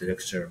the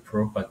intellectual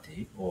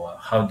property, or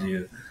how do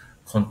you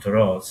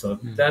control. So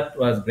that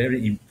was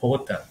very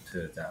important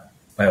to the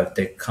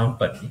biotech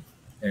company.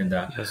 And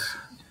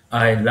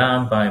I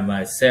learn by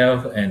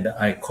myself and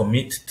I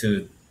commit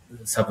to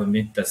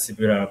submit the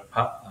several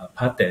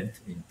patent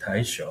in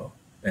Taisho.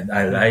 And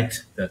I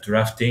write the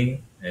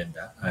drafting and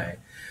I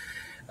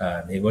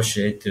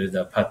negotiate to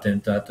the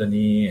patent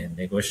attorney and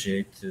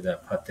negotiate to the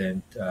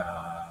patent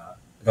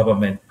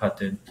government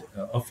patent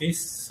office,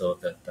 so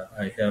that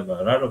I have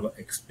a lot of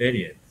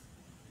experience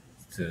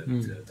to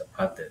the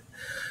patent.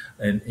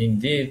 And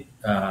indeed,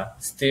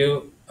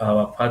 still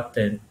our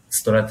patent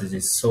strategy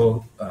is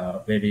so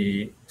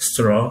very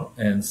strong,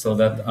 and so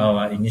that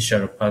our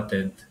initial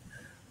patent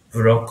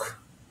block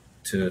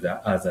to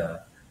the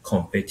other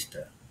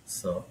competitor.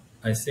 So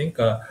I think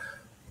a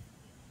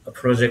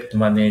project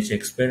managed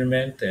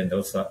experiment and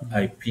also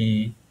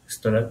IP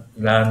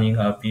learning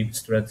IP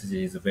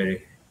strategy is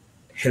very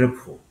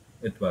helpful.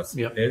 It was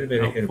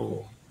very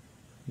helpful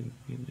in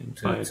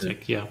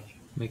biotech. Yeah,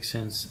 makes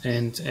sense.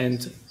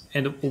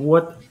 And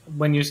what,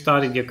 when you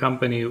started your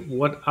company,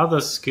 what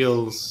other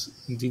skills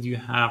did you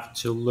have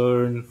to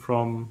learn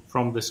from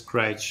the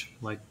scratch,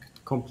 like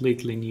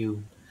completely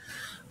new?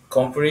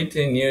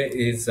 Completely new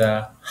is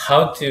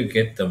how to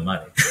get the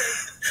money.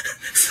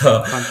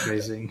 So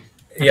Fundraising.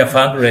 yeah,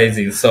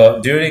 fundraising.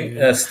 So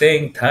during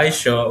staying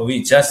Taisho,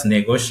 we just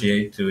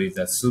negotiate with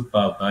a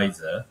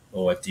supervisor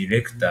or a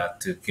director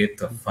to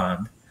get a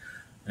fund.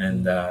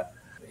 And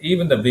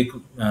even the big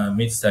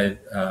mid-sized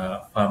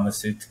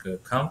pharmaceutical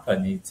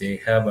company, they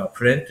have a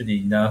plenty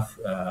enough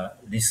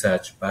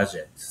research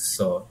budget.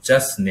 So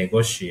just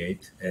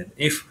negotiate. And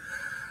if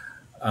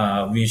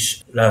we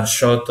run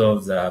short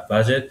of the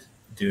budget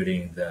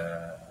during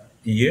the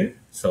year,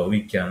 so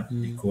we can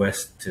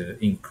request to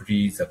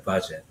increase the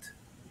budget.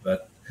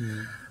 But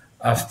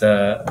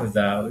after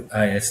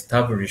I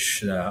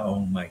established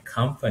on my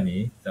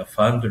company, the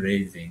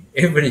fundraising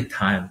every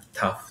time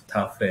tough,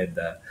 and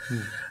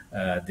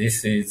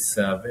this is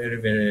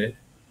very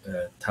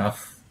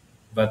tough.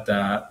 But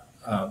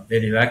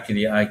very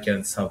luckily, I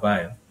can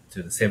survive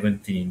to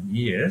 17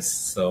 years.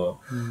 So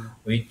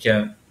we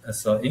can.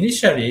 So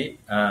initially,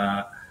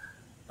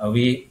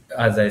 we,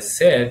 as I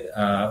said,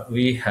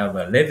 we have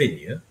a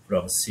revenue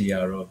from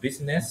CRO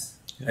business,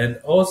 and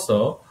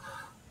also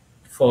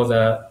for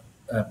the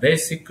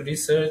basic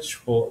research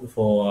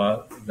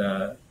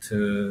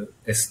to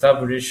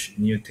establish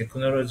new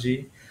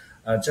technology,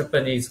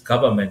 Japanese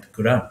government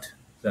grant,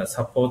 the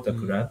support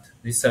grant,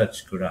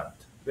 research grant.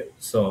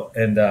 So,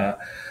 and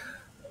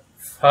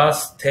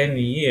first 10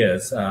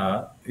 years,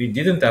 we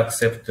didn't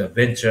accept the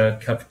venture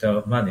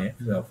capital money,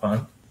 the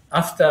fund.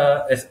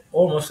 After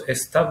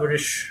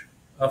establishing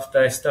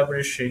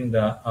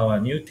our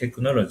new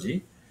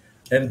technology,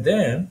 and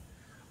then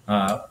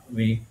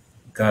we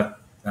got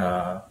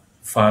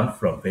fund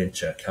from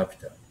venture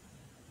capital.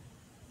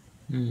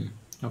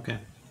 Okay,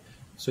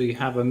 so you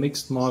have a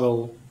mixed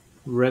model: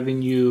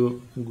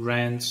 revenue,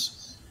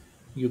 grants,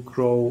 you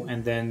grow,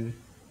 and then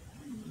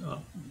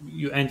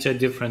you enter a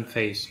different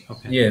phase.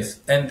 Okay. Yes,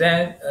 and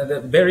then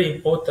the very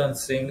important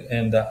thing,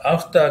 and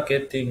after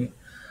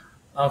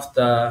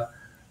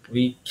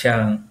we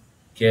can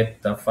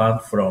get the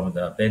fund from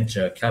the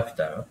venture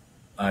capital,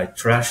 I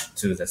trust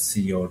to the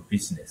CO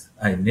business.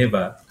 I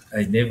never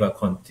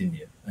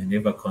continue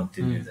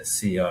the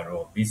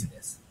CRO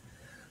business.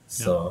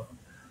 So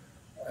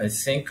I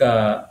think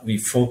we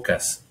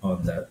focus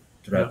on the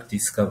drug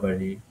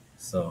discovery.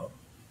 So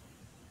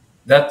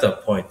that's the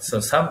point. So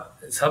some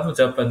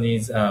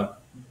Japanese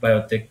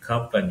biotech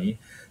company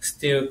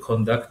still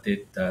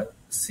conducted the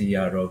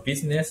CRO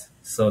business,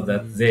 so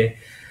that they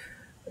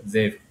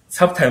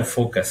sometimes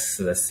focus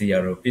the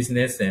CRO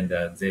business, and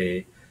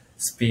they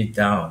speed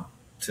down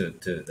to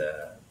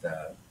the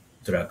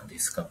drug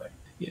discovery.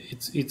 Yeah,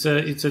 it's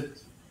a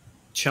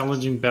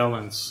challenging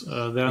balance.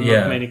 There are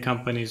not many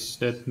companies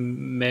that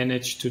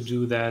manage to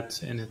do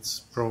that, and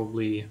it's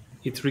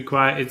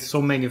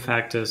so many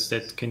factors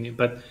that can.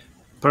 But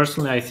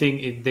personally, I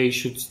think they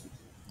should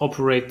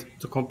operate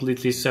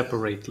completely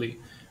separately.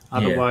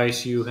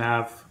 Otherwise, you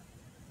have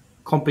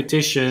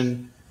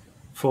competition.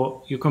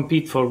 You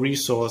compete for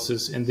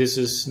resources, and this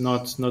is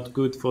not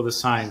good for the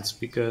science,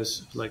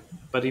 because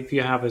but if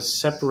you have a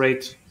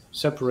separate,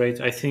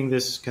 I think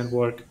this can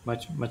work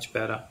much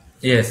better.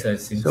 Yes, I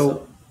think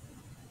so.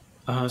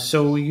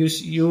 So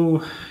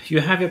you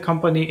have your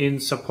company in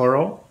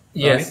Sapporo,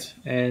 yes,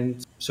 right?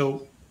 And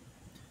so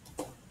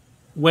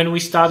when we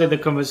started the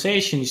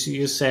conversation,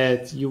 you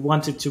said you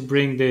wanted to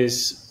bring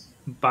this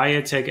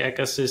biotech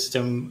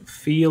ecosystem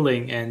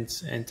feeling and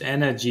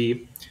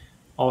energy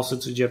also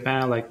to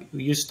Japan. Like,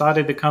 you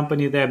started the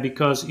company there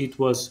because it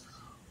was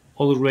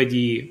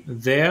already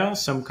there,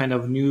 some kind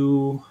of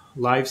new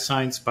life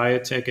science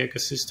biotech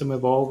ecosystem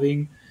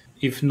evolving.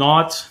 If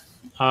not,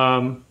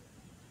 I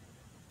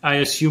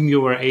assume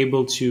you were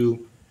able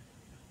to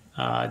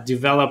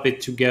develop it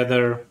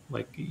together,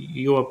 like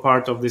you are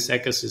part of this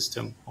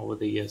ecosystem over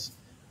the years.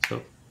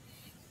 So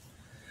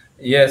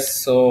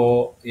yes,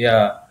 so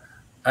yeah,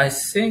 I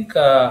think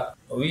I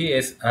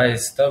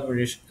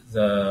established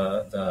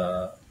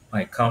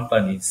my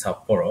company in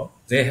Sapporo.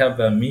 They have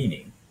a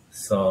meaning.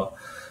 So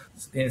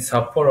in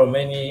Sapporo,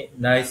 many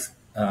nice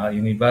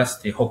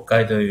university,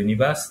 Hokkaido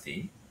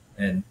University,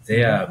 and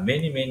there are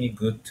many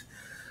good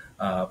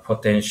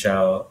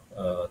potential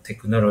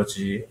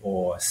technology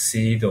or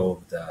seed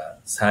of the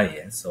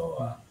science.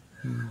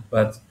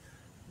 But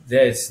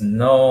there is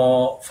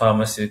no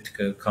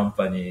pharmaceutical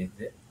company.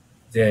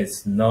 There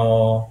is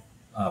no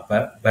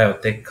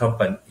biotech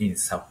company in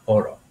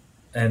Sapporo,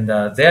 and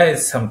there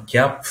is some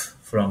gap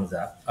from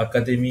the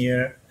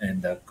academia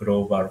and the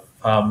global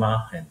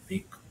pharma and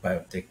big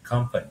biotech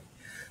company.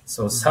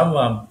 So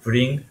someone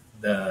bring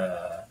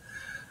the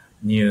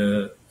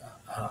new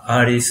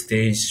early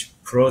stage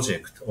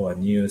project or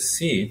new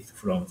seed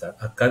from the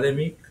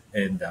academic,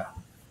 and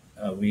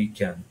we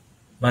can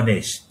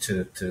manage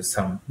to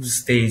some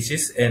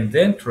stages and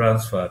then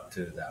transfer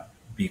to the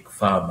big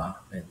pharma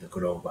and the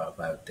global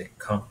biotech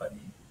company.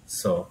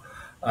 So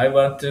I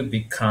want to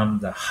become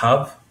the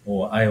hub,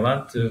 or I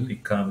want to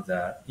become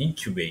the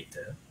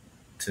incubator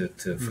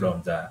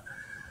from the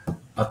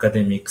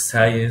academic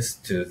science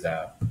to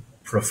the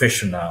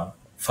professional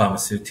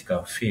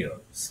pharmaceutical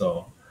field.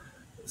 So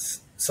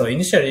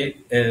initially,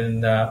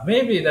 and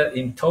maybe that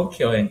in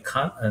Tokyo and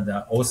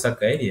the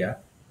Osaka area,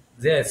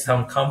 there is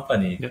some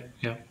company,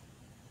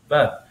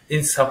 but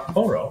in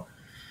Sapporo,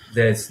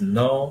 there is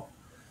no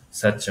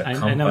such a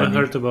company. I never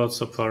heard about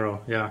Sapporo.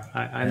 Yeah,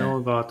 I know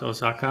about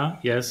Osaka.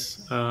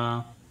 Yes,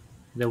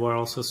 there were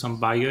also some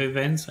bio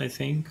events, I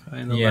think,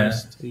 in the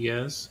last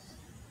years,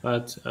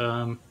 but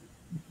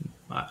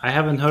I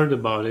haven't heard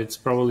about it. It's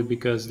probably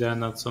because there are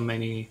not so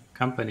many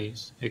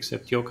companies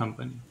except your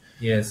company.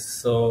 Yes,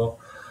 so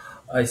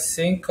I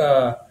think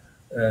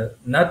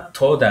not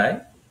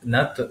Todai,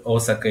 not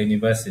Osaka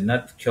University,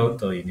 not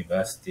Kyoto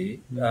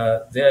University.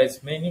 There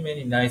is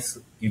many nice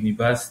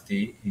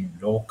university in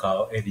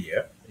local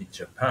area in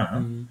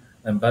Japan,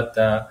 but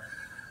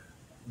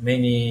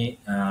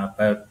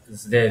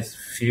there's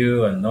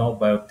few and no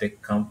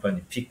biotech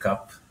company pick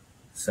up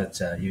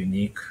such a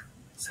unique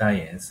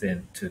science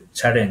and to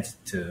challenge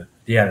to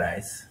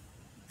realize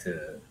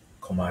to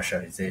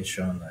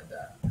commercialization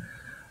and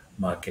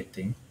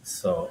marketing.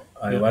 So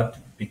I want to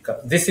become,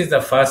 this is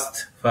the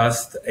first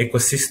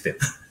ecosystem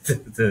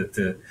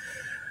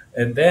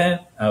and then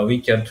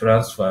we can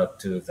transfer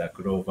to the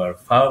global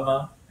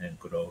pharma and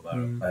global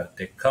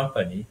biotech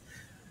company.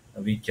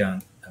 We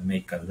can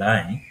make a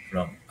line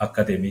from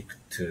academic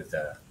to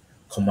the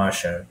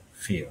commercial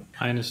field.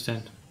 I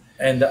understand.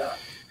 And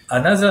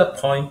another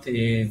point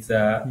is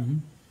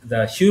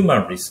the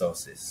human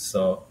resources.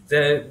 So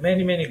there are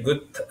many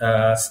good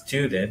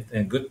students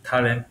and good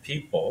talent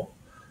people,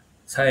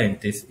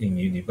 scientists in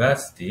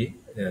university,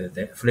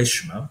 the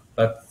freshmen,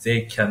 but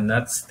they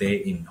cannot stay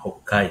in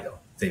Hokkaido.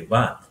 They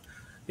want,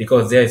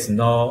 because there is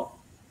no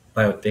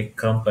biotech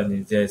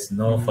company, there is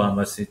no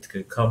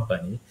pharmaceutical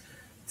company.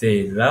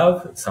 They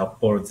love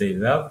Sapporo, they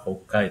love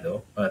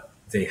Hokkaido, but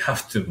they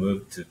have to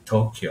move to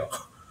Tokyo.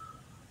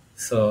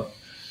 So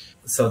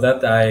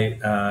that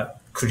I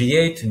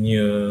create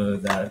new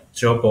the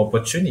job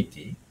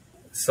opportunity,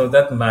 so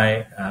that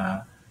my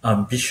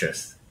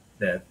ambitious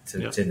that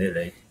to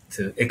generate,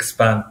 to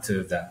expand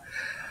to the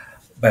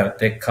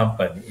biotech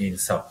company in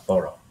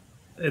Sapporo.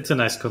 It's a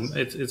nice,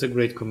 it's a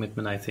great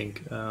commitment, I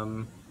think,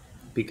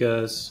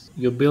 because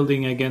you're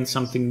building again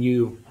something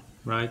new,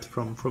 right?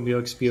 From your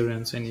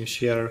experience, and you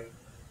share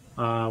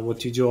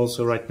what you do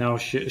also right now.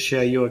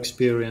 Share your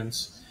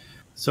experience.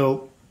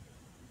 So,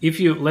 if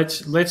you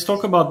let's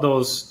talk about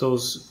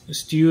those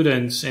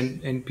students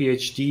and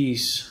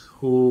PhDs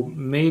who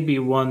maybe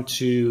want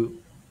to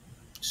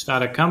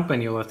start a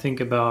company or think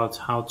about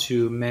how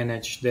to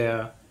manage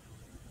their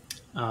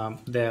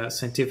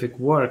scientific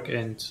work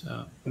and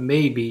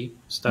maybe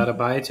start a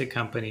biotech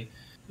company.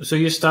 So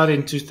you started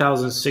in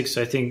 2006,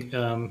 I think.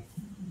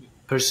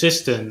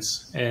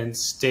 Persistence and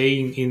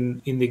staying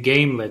in the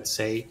game, let's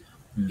say,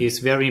 is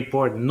very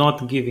important.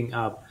 Not giving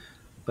up.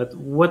 But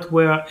what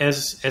were,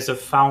 as a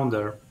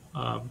founder,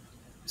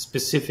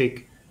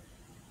 specific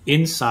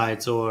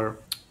insights or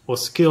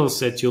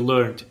skills that you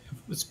learned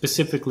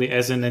specifically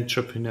as an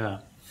entrepreneur?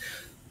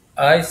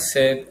 I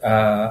said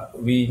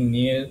we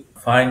need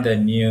find a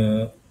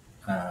new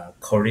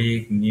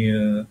colleague,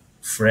 new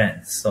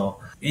friends. So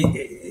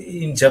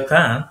in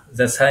Japan,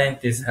 the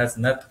scientist has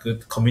not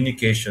good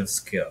communication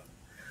skill.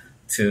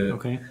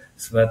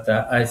 But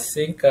I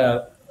think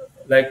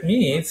like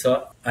me,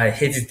 so I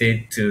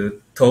hesitate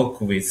to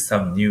talk with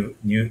some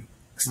new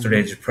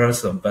strange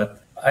person.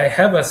 But I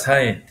have a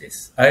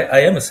scientist.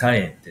 I am a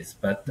scientist,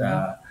 but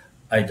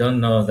I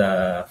don't know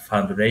the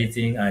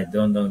fundraising. I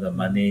don't know the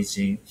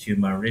managing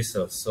human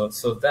resource.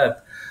 So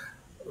that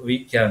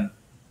we can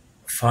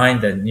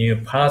find a new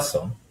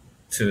person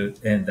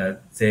and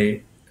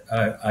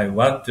I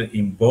want to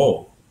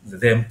involve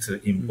them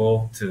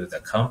to the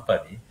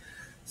company.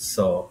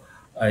 So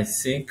I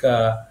think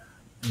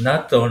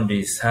not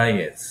only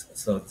science.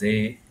 So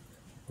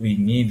we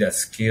need a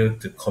skill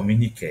to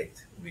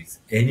communicate with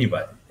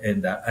anybody,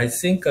 and I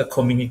think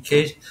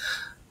communication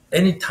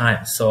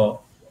anytime.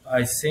 So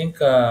I think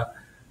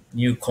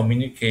new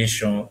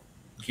communication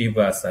give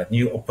us a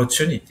new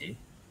opportunity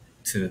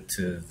to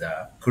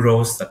the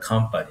growth the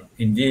company.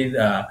 Indeed,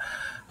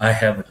 I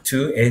have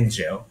two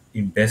angel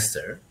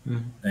investor,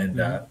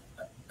 and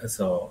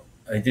so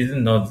I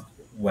didn't know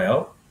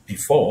well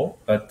before,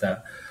 but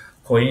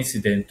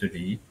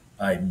coincidentally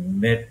I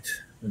met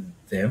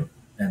them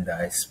and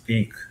I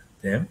speak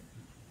them,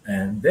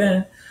 and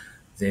then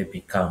they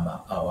become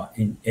our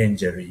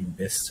angel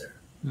investor.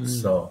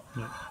 So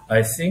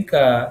I think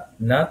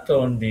not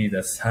only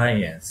the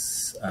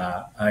science,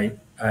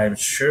 I'm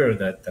sure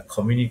that the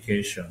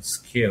communication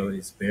skill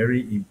is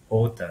very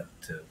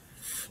important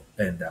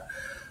and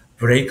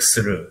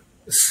breakthrough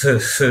to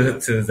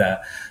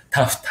the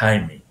tough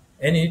timing.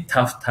 Any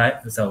tough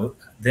time, so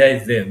there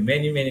is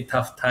many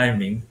tough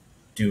timing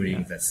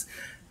during this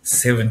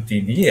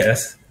 17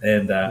 years,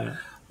 and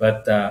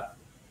but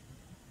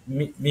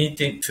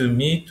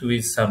meet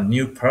with some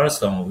new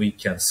person we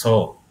can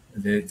solve.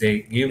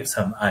 They give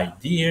some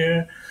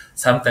idea.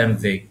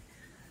 Sometimes they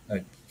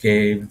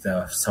gave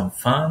some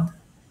fund,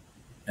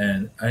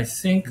 and I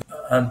think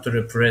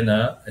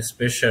entrepreneur,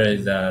 especially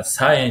the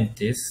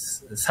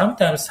scientists,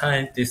 sometimes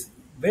scientists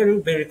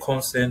very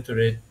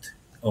concentrate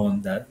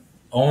on the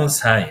own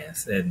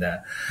science, and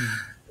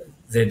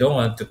they don't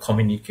want to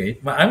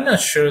communicate. But I'm not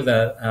sure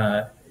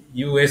that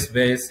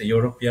U.S.-based,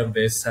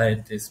 European-based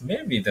scientists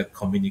maybe they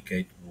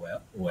communicate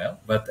well,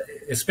 but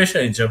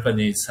especially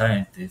Japanese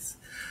scientists,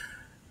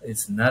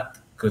 it's not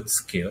good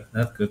skill,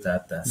 not good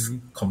at the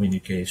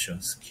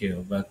communication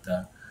skill, but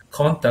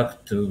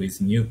contact with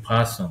new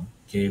person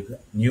gave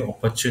new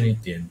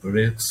opportunity and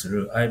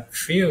breakthrough. I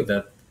feel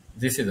that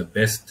this is the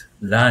best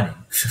learning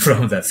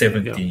from the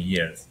 17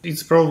 years.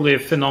 It's probably a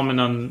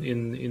phenomenon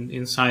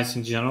in science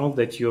in general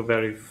that you're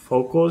very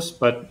focused,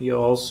 but you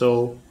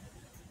also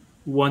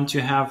want to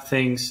have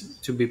things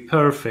to be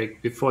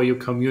perfect before you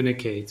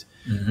communicate.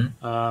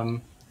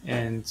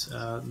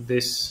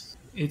 This,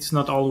 it's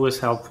not always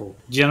helpful.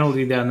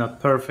 Generally, they're not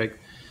perfect.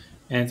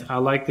 And I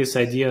like this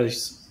idea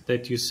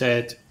that you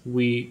said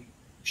we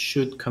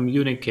should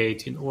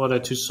communicate in order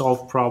to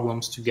solve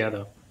problems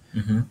together.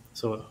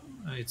 So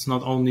it's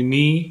not only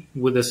me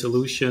with a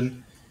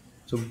solution,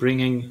 so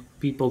bringing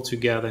people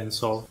together and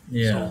solve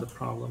the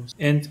problems.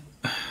 And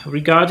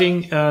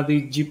regarding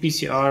the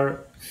GPCR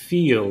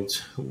field,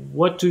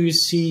 what do you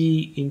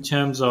see in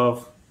terms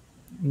of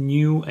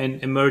new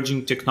and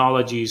emerging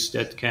technologies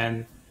that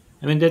can,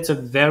 I mean, that's a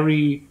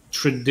very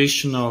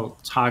traditional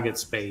target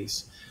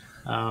space,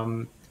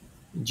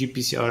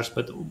 GPCRs,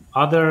 but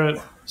are there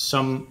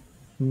some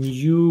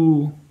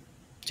new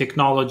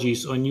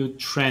technologies or new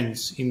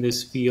trends in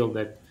this field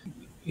that,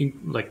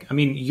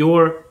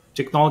 your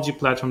technology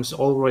platform is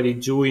already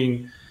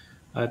doing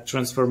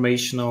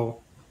transformational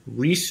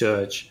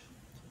research,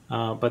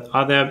 but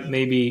are there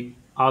maybe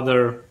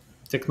other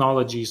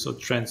technologies or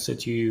trends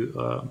that you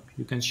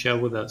can share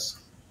with us?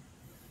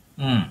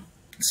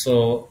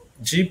 So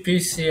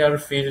GPCR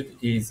field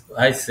is,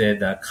 I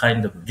said, a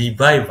kind of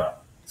revival.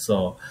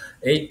 So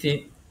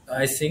 18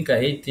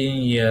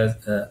 years,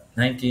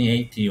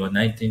 1980 or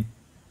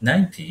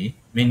 1990,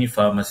 many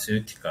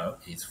pharmaceutical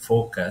is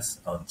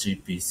focused on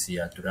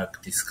GPCR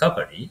drug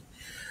discovery,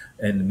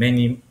 and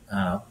many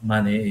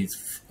money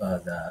is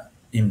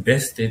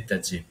invested the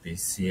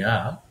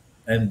GPCR,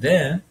 and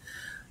then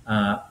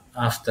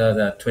after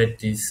the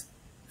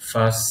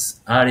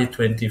early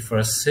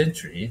 21st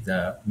century,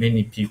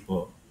 many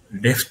people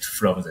left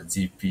from the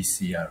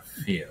GPCR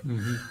field.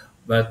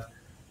 But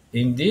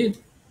indeed,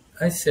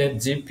 I said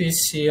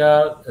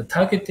GPCR,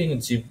 targeting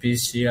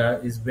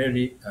GPCR is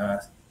very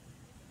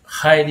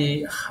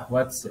highly,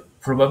 what's the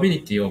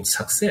probability of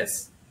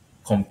success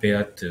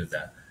compared to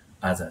the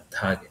other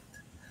target.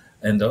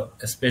 And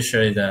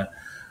especially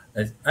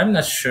I'm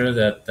not sure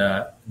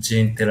that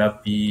gene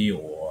therapy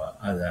or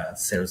other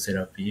cell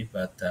therapy,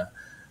 but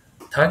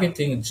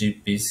targeting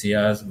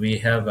GPCRs, we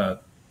have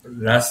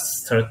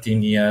last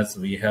 13 years,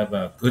 we have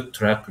a good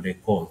track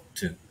record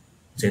to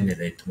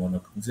generate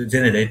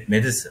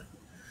medicine.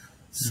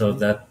 So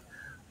that,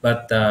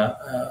 but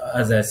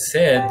as I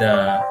said,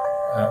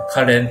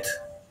 current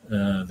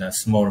the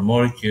small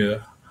molecule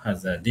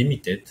has a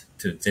limited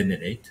to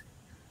generate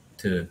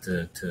to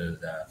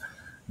the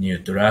new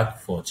drug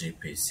for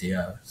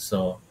GPCR.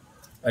 So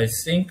I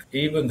think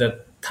even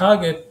the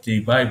target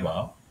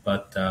revival,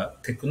 but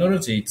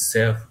technology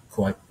itself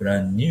quite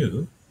brand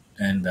new,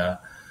 and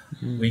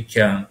we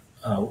can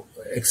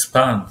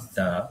expand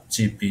the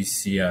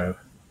GPCR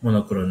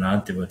monoclonal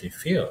antibody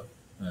field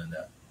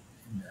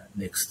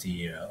next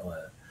year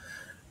or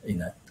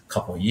in a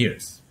couple of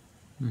years.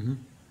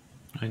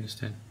 I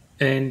understand.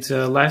 And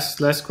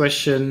last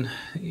question: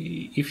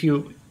 if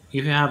you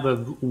have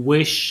a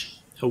wish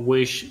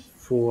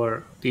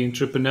for the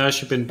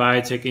entrepreneurship in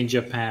biotech in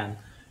Japan,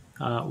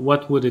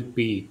 what would it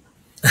be?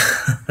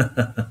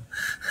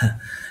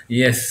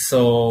 Yes,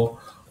 so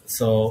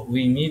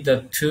we need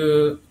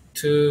two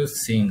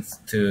things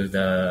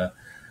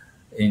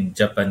in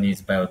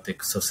Japanese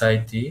biotech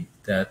society,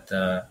 that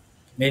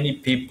many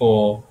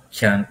people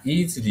can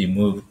easily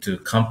move to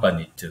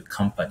company.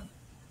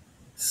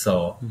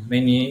 So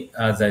many,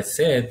 as I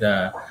said,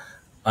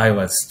 I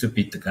was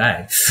stupid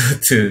guy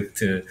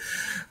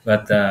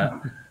but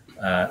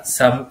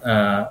some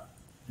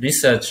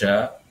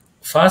researcher,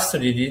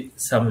 firstly,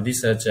 some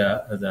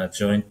researcher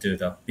joined to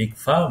the big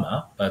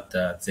pharma, but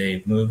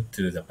they moved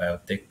to the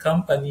biotech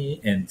company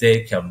and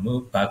they can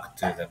move back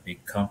to the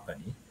big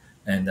company.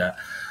 And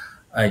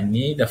I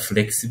need a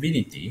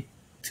flexibility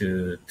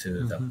to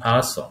the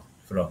person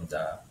from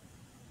the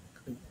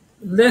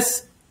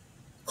less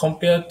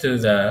compared to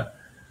the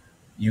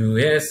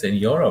US and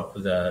Europe,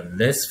 the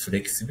less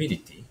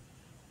flexibility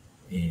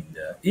in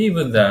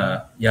even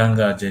the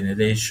younger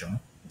generation,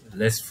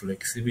 less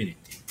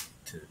flexibility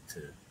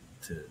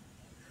to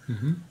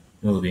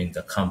moving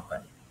the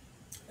company.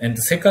 And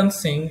the second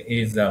thing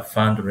is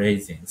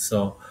fundraising.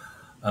 So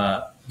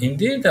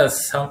indeed,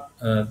 some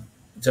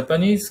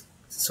Japanese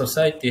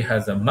society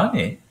has a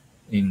money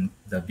in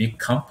the big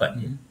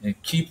company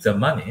and keep the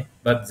money,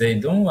 but they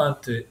don't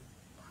want to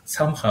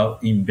somehow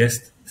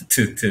invest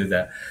to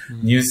the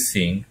new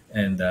thing.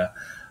 And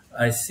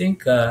I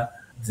think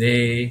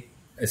they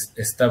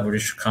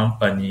establish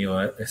company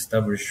or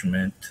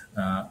establishment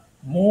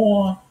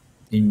more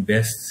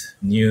invest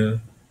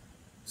new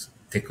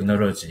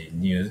technology,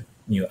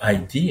 new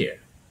idea.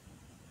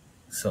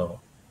 So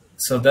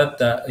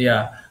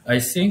that I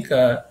think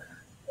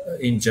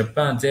in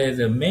Japan there's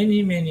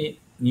many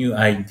new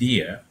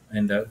idea,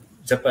 and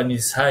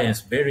Japanese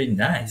science very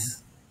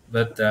nice,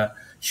 but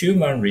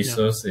human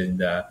resource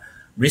and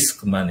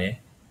risk money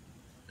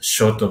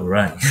short of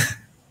run,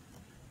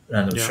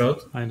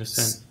 short. I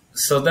understand.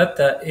 So that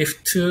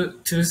if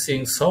two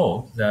things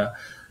solve, the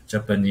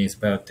Japanese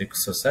biotech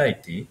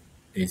society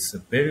is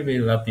very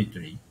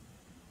rapidly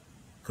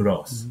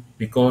growth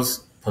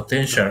because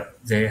potential,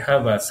 they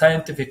have a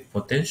scientific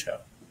potential.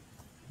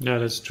 Yeah,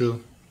 that's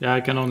true. Yeah,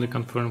 I can only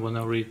confirm when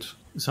I read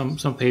some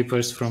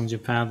papers from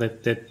Japan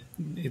that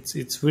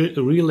it's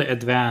really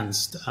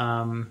advanced.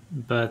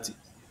 But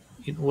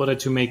in order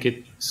to make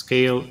it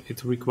scale,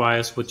 it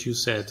requires what you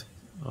said: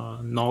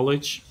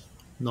 knowledge,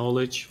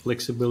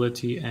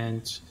 flexibility,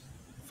 and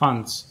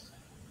funds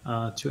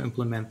to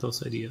implement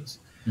those ideas.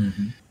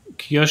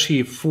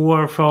 Kiyoshi,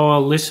 for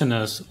our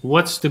listeners,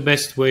 what's the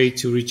best way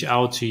to reach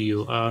out to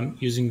you?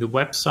 Using the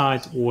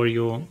website or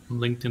your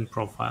LinkedIn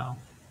profile?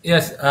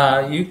 Yes,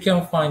 you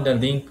can find a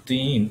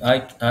LinkedIn.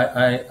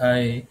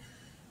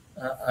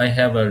 I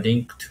have a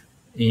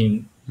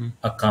LinkedIn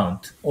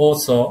account.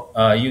 Also,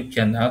 you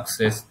can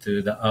access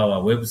to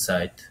our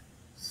website.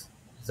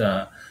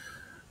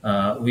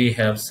 We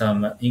have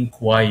some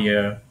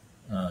inquire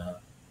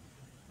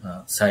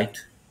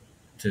site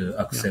to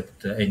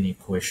accept any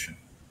question.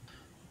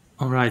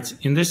 All right.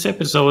 In this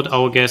episode,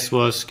 our guest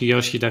was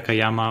Kiyoshi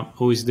Takayama,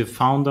 who is the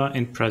founder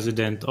and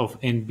president of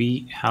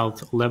NB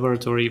Health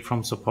Laboratory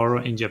from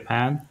Sapporo in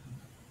Japan.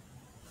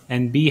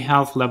 NB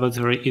Health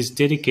Laboratory is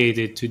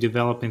dedicated to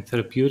developing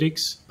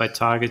therapeutics by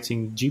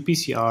targeting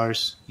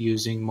GPCRs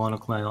using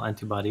monoclonal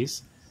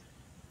antibodies.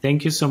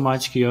 Thank you so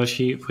much,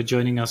 Kiyoshi, for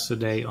joining us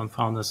today on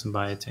Founders in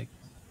Biotech.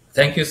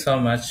 Thank you so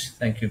much.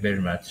 Thank you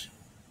very much.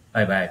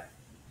 Bye-bye.